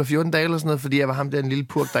uge eller 14 dage eller sådan noget, fordi jeg var ham der en lille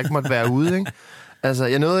purk, der ikke måtte være ude, ikke? Altså,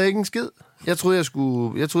 jeg nåede ikke en skid. Jeg troede, jeg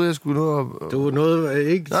skulle nå... Du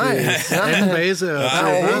nåede ikke til anden base, og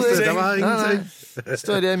der var ingenting.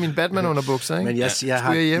 Stod der i min Batman-underbukser, ikke?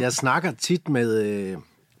 Men jeg snakker tit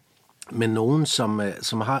med nogen,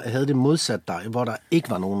 som havde det modsat dig, hvor der ikke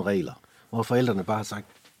var nogen regler. Hvor forældrene bare har sagt,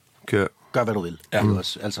 gør hvad du vil. Ja.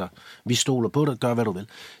 Altså, vi stoler på dig, gør hvad du vil.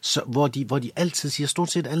 Så, hvor de altid siger,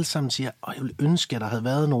 stort set alle sammen siger, jeg ville ønske, at der havde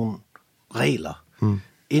været nogle regler.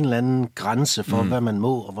 En eller anden grænse for, hvad man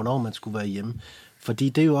må, og hvornår man skulle være hjemme. Fordi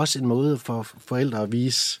det er jo også en måde for forældre at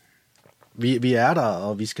vise, vi er der,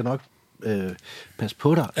 og vi skal nok passe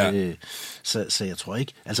på dig. Ja. Så jeg tror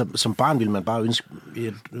ikke... Altså, som barn vil man bare ønske,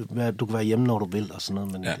 at du kan være hjemme, når du vil, og sådan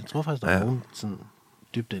noget. Men jeg tror faktisk, der er nogen sådan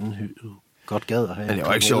dybt inde godt gad at have. Men det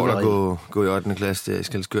var ikke sjovt at gå i 8. klasse der i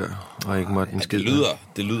Skelskør, og ikke måtte en skid.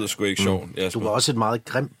 Det lyder sgu ikke sjovt. Du var også et meget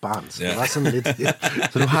grimt barn, så det var sådan lidt...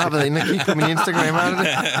 Så du har været inde og kigge på min Instagram, har du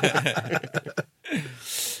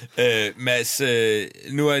det? Mads,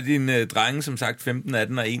 nu er dine drenge som sagt 15,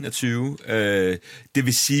 18 og 21. Det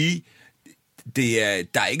vil sige, der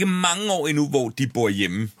er ikke mange år endnu, hvor de bor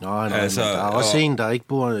hjemme. Nej, altså, der er også en, der ikke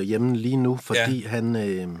bor hjemme lige nu, fordi han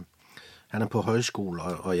er på højskole,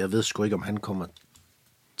 og jeg ved sgu ikke, om han kommer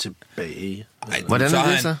tilbage. Hvordan er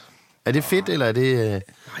det så? Er det fedt, eller er det... Nej,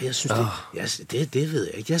 jeg synes, det ved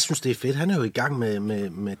jeg ikke. Jeg synes, det er fedt. Han er jo i gang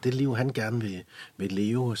med det liv, han gerne vil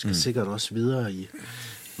leve, og skal sikkert også videre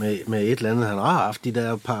med et eller andet. Han har haft de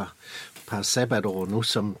der par sabbatår nu,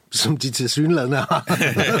 som de tilsyneladende har.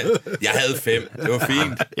 Jeg havde 5. Det var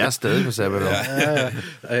fint. Jeg er stadig på sabbatår.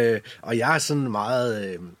 Og jeg er sådan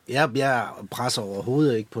meget... Jeg presser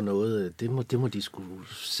overhovedet ikke på noget. Det må de sgu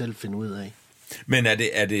selv finde ud af. Men er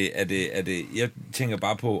det... Jeg tænker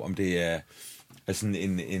bare på, om det er sådan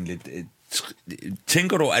en lidt...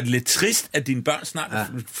 Tænker du, at det er lidt trist, at dine børn snart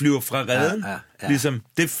flyver fra reden? Ja. Ligesom,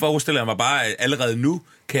 det forestiller jeg mig bare, at allerede nu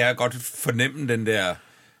kan jeg godt fornemme den der...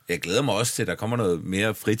 Jeg glæder mig også til, at der kommer noget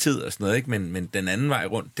mere fritid og sådan noget, ikke? Men den anden vej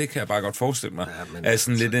rundt, det kan jeg bare godt forestille mig. Ja, men er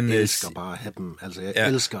sådan lidt en... Jeg elsker bare at have dem. Altså, jeg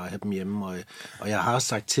elsker at have dem hjemme, og jeg har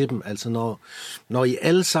sagt til dem, altså når I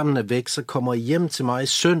alle sammen er væk, så kommer I hjem til mig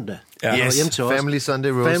søndag. Ja. Yes, hjem til os. Family Sunday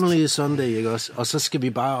roast. Family Sunday, ikke også? Og så skal vi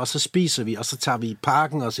bare, og så spiser vi, og så tager vi i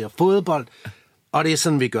parken og ser fodbold. Og det er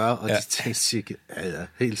sådan, vi gør, og de tænker, ja,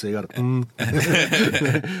 helt sikkert.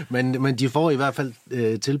 Men de får i hvert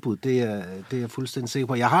fald tilbud, det er jeg fuldstændig sikker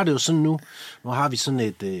på. Jeg har det jo sådan nu har vi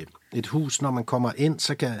sådan et hus, når man kommer ind,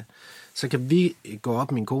 så kan vi gå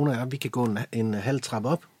op, min kone og jeg, vi kan gå en halv trap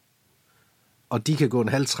op, og de kan gå en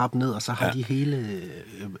halv trap ned, og så har de hele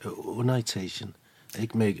underetagen,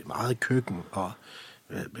 ikke, med meget køkken og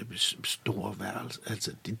store værelse.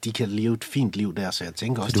 Altså, de kan leve et fint liv der, så jeg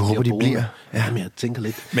tænker også, du håber, de bliver. Ja. Jamen, jeg tænker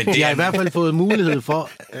lidt. Men de har i hvert fald fået mulighed for,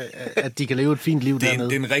 at de kan leve et fint liv dernede.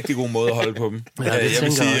 Det er en rigtig god måde at holde på dem. Ja, jeg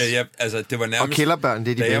vil sige, det var nærmest... Og kælderbørn,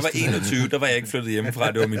 det er de bedste. bedste. Da jeg var 21, der var jeg ikke flyttet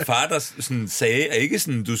hjemmefra. Det var min far, der sådan sagde, at ikke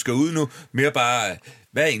sådan, du skal ud nu, mere bare...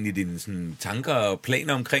 Hvad er egentlig dine sådan, tanker og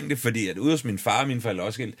planer omkring det? Fordi at ude hos min far og mine forældre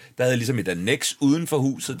også, der havde jeg ligesom et annex uden for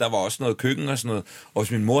huset. Der var også noget køkken og sådan noget. Og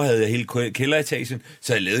hos min mor havde jeg hele kælderetagen,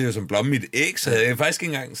 så jeg lavede jo som blomme mit æg. Så havde jeg faktisk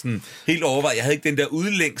ikke engang sådan helt overvejet. Jeg havde ikke den der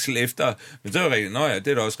udlængsel efter. Men så var det rigtigt. Nå ja, det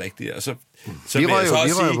er da også rigtigt. Og så vi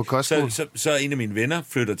var jo på kostskole. Så en af mine venner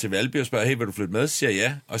flytter til Valby og spørger, hey, vil du flytte med? Så siger jeg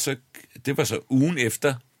ja. Og så, det var så ugen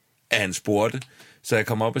efter, at han spurgte. Så jeg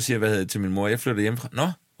kom op og siger, til min mor, jeg flytter hjemmefra. Nå,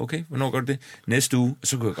 okay, hvornår gør du det? Næste uge, og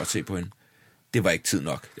så kunne jeg godt se på hende. Det var ikke tid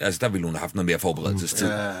nok. Altså, der ville hun have haft noget mere forberedelsestid.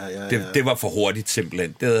 Ja. Det var for hurtigt,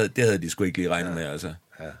 simpelthen. Det havde de sgu ikke lige regnet med, altså.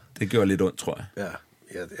 Ja. Det gjorde lidt ondt, tror jeg.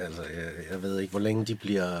 Jeg ved ikke, hvor længe de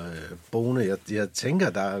bliver boende. Jeg tænker,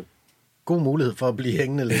 der er god mulighed for at blive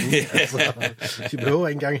hængende længe. Altså, de behøver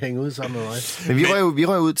ikke engang hænge ud sammen med mig. Men vi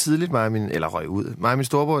røg ud tidligt, mig og min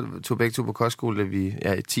storebror tog begge to på kostskole, da vi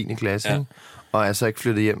er i 10. klasse, og er så ikke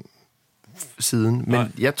flyttet hjem siden.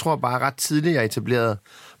 Men jeg tror bare ret tidligt, jeg etablerede,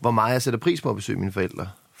 hvor meget jeg sætter pris på at besøge mine forældre.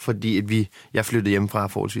 Fordi jeg flyttede hjemmefra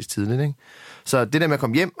forholdsvis tidligt, ikke? Så det der med at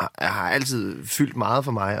komme hjem, har altid fyldt meget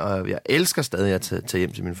for mig, og jeg elsker stadig at tage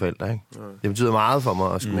hjem til mine forældre, ikke? Det betyder meget for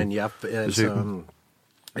mig at skulle besøge dem.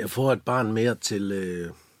 Jeg får et barn mere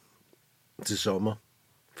til sommer,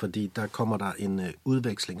 fordi der kommer der en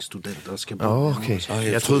udvekslingsstudent, der skal bo. Okay.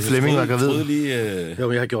 Jeg troede Flemming var gravid.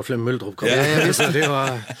 Jo, jeg har gjort Flemming Møldrup. Jeg vidste, det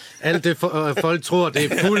var... Alt det folk tror, det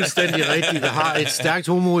er fuldstændig rigtigt. Jeg har et stærkt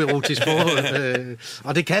homoerotisk forhold.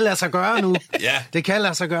 Og det kan lade sig gøre nu. Ja. Det kan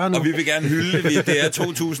lade sig gøre nu. Og vi vil gerne hylde det. Det er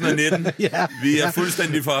 2019. Vi er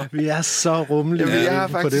fuldstændig for. Vi er så rummelige. Jamen, jeg har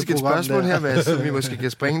faktisk et spørgsmål her, Mads, som vi måske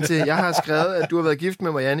kan springe til. Jeg har skrevet, at du har været gift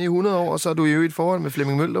med Marianne i 100 år, og så er du jo i et forhold med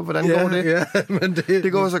Flemming Møldrup. Hvordan går det? Ja, men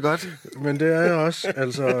det går så godt. Men det er jeg også.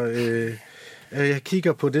 Altså, jeg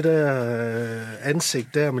kigger på det der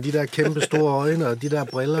ansigt der, med de der kæmpe store øjne og de der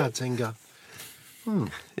briller, og tænker...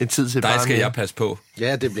 En tid til dig skal jeg passe på.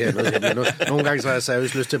 Ja, det bliver jeg nødt til. Nogle gange så har jeg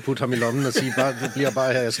seriøst lyst til at putte ham i lommen og sige, det bliver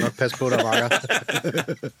bare her, jeg skal nok passe på dig, Vakker.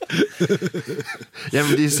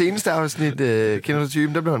 Jamen, det seneste afsnit, kender du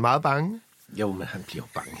typen, der blev han meget bange. Jo, men han bliver jo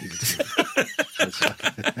bange hele tiden. Altså,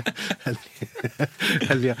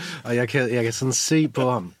 han bliver, og jeg kan sådan se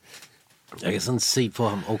på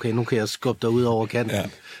ham. Okay, nu kan jeg skubbe dig ud over kanten. Ja.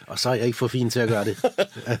 Og så er jeg ikke for fin til at gøre det.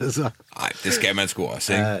 Altså. Nej, det skal man sgu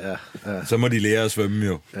også, ikke? Ja. Så må de lære at svømme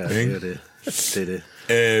jo. Ja, ikke? Det er det.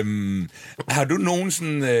 Har du nogen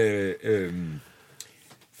sådan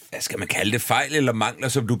skal man kalde det fejl eller mangler,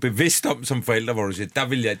 som du er bevidst om som forælder, hvor du siger,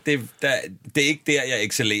 det er ikke der, jeg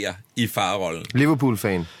excellerer i farrollen.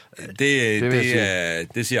 Liverpool-fan.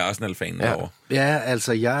 Det siger Arsenal-fanen derovre. Ja,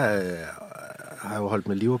 altså jeg har jo holdt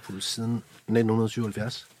med Liverpool siden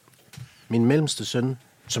 1977. Min mellemste søn,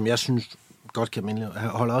 som jeg synes godt kan minde,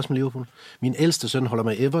 holder også med Liverpool. Min ældste søn holder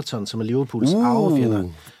med Everton, som er Liverpools arvefjender.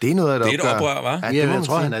 Det er noget af det er et oprør, hva'? Ja, jeg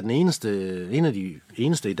tror, han er en af de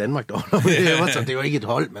eneste i Danmark, der holder med Everton. Det er jo ikke et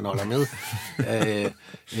hold, man holder med.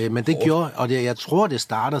 Men det gjorde, og jeg tror, det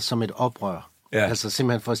starter som et oprør. Ja. Altså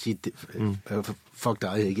simpelthen for at sige, fuck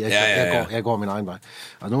dig, ikke? Jeg går min egen vej.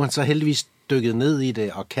 Og nu er han så heldigvis dykket ned i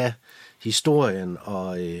det, og kan historien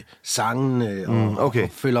og sangene og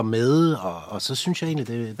følger med, og så synes jeg egentlig,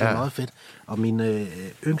 det er meget fedt. Og min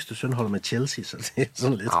yngste søn holder med Chelsea, så det er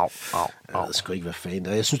sådan lidt... Jeg ved sgu ikke, hvad fanden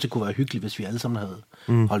er. Jeg synes, det kunne være hyggeligt, hvis vi alle sammen havde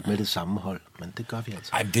holdt med det samme hold, men det gør vi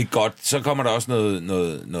altså. Ej, men det er godt. Så kommer der også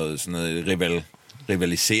noget sådan noget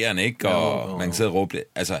rivaliserende, ikke? Og man kan sidde og råbe...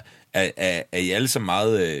 Altså, er I alle så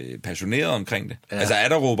meget passionerede omkring det? Ja. Altså, er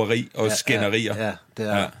der råberi og skænderier? Ja, det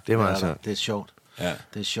er det var altså. Det er sjovt. Ja.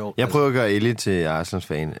 Det er sjovt. Jeg prøver at gøre Ellie til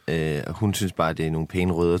Arsenal-fan. Hun synes bare, det er nogle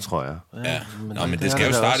pæne røde trøjer. Ja. Men det skal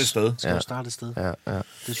jo starte et sted. Det skal jo starte et sted. Ja.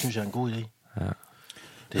 Det synes jeg er en god idé. Ja.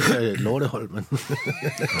 Det er et lortehold, men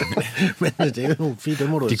det er jo fint. Det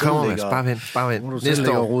må du de kommer med. Bare vent.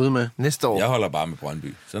 Næste år. Rode med. Næste år. Jeg holder bare med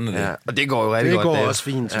Brøndby. Sådan er det. Ja. Og det går jo rigtig godt. Det går også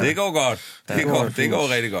fint. Ja. Det går godt. Det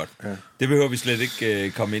går rigtig godt. Ja. Det behøver vi slet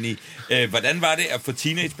ikke komme ind i. Hvordan var det at få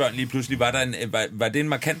teenagebørn lige pludselig? Var det en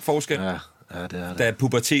markant forskel? Ja, det er det. Da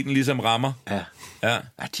puberteten ligesom rammer? Ja,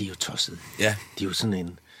 de er jo tossede. Ja. De er jo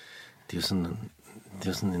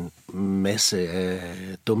sådan en masse af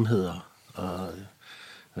dumheder,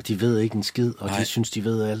 og de ved ikke en skid, og de synes, de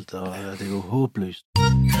ved alt, og det er jo håbløst.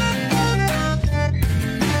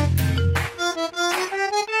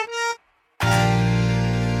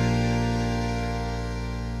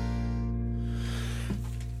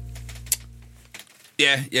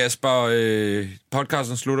 Ja, Jesper,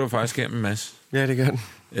 podcasten slutter faktisk her med Mads. Ja, det gør den.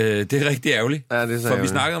 Det er rigtig ærgerligt, ja, det er for vi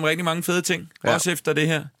snakkede om rigtig mange fede ting, også efter det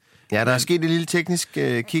her. Ja, der er sket et lille teknisk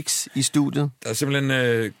kiks i studiet. Der er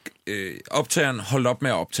simpelthen optageren holdt op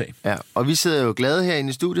med at optage. Ja, og vi sidder jo glade herinde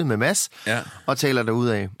i studiet med Mads og taler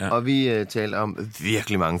derudad. Ja. Og vi taler om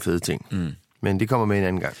virkelig mange fede ting. Men det kommer med en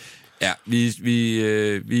anden gang. Ja,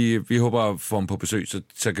 vi håber at få ham på besøg,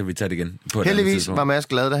 så kan vi tage det igen. På heldigvis var Mads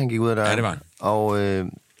glad, da han gik ud af døren. Ja, det var han. Og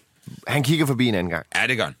han kigger forbi en anden gang. Ja,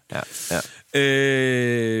 det gør han. Ja.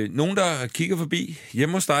 Nogen, der kigger forbi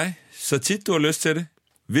hjemme hos dig, så tit du har lyst til det,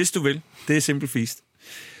 hvis du vil, det er Simple Feast.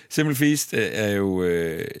 Simple Feast er jo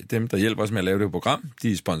dem, der hjælper os med at lave det her program.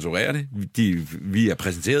 De sponsorerer det. Vi er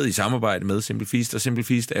præsenteret i samarbejde med Simple Feast, og Simple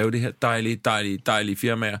Feast er jo det her dejlige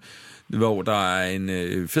firmaer, hvor der er en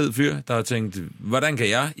fed fyr, der har tænkt, hvordan kan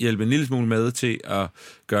jeg hjælpe en lille smule med til at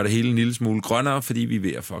gøre det hele en lille smule grønnere, fordi vi er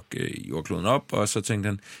ved at fuck jordkloden op, og så tænkte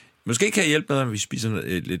han, måske kan jeg hjælpe med, at vi spiser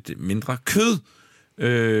lidt mindre kød.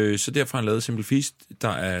 Så derfor har han lavet Simple Feast, der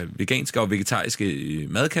er veganske og vegetariske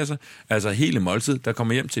madkasser, altså hele måltid, der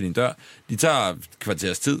kommer hjem til din dør. De tager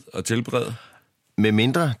kvarters tid at tilberede. Med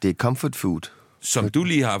mindre, det er comfort food. Som du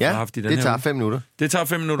lige har haft i den her det tager 5 minutter. Det tager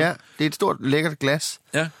 5 minutter? Ja, det er et stort, lækkert glas.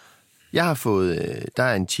 Ja. Jeg har fået, der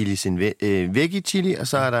er en chili, en veggie chili, og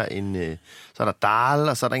så er der så er der dal,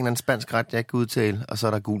 og så er der en eller anden spansk ret, jeg ikke kan udtale, og så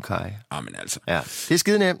er der gul kaj. Amen altså. Ja, det er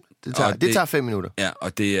skide nemt. Det tager 5 minutter. Ja,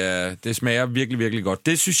 og det smager virkelig, virkelig godt.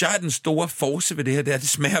 Det synes jeg er den store force ved det her, det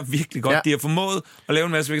smager virkelig godt. Ja. De har formået at lave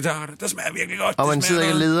en masse vegetarer, der smager virkelig godt. Og man sidder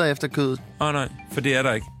ikke og leder efter kødet. Nej, for det er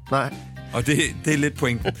der ikke. Nej. Og det er lidt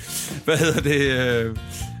pointen. Hvad hedder det?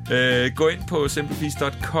 Gå ind på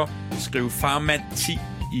simplefeast.com, skriv farmand10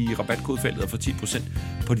 i rabatkodefeltet og få 10%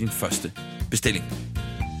 på din første bestilling.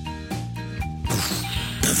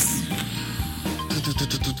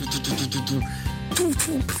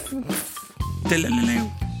 Delelelev.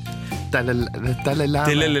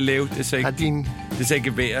 Det sagde ikke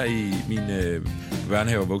gevær i min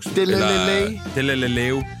børnehave og voksen.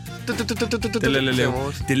 Delelelev. Det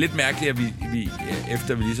er lidt mærkeligt, at vi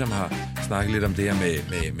efter vi ligesom har snakket lidt om det her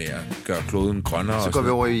med at gøre kloden grønnere. Så går vi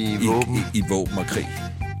over i våben. I våben og krig.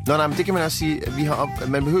 Nå, men det kan man også sige.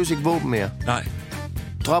 Man behøver ikke våben mere. Nej.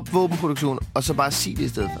 Drop våbenproduktion, og så bare sig det i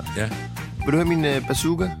stedet for. Ja. Vil du høre min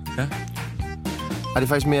bazooka? Ja. Og det er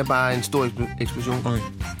faktisk mere bare en stor eksplosion.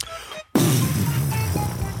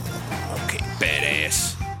 Okay,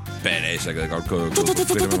 badass. Jeg gad godt gå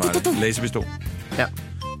fedt med mig. Laserpistol. Ja.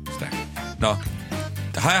 Stærk. Nå.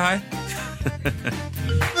 Hej.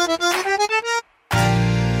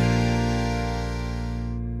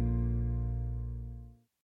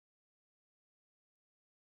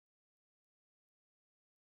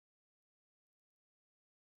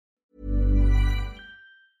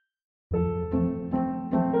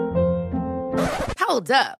 Hold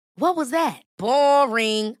up. What was that?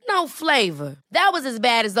 Boring. No flavor. That was as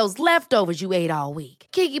bad as those leftovers you ate all week.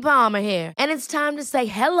 Keke Palmer here, and it's time to say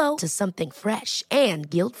hello to something fresh and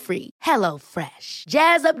guilt-free. Hello Fresh.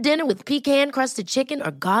 Jazz up dinner with pecan-crusted chicken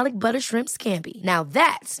or garlic butter shrimp scampi. Now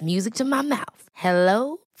that's music to my mouth.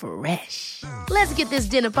 Hello Fresh. Let's get this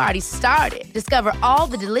dinner party started. Discover all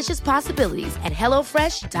the delicious possibilities at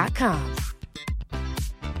HelloFresh.com.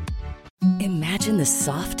 Imagine the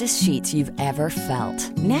softest sheets you've ever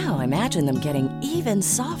felt. Now imagine them getting even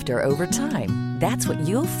softer over time. That's what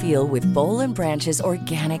you'll feel with Boll & Branch's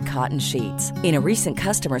organic cotton sheets. In a recent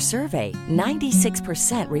customer survey,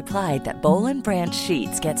 96% replied that Boll & Branch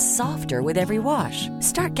sheets get softer with every wash.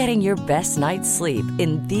 Start getting your best night's sleep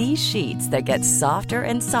in these sheets that get softer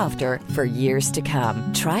and softer for years to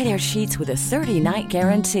come. Try their sheets with a 30-night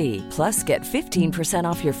guarantee. Plus, get 15%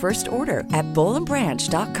 off your first order at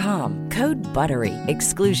bollandbranch.com. Code BUTTERY.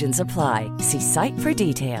 Exclusions apply. See site for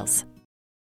details.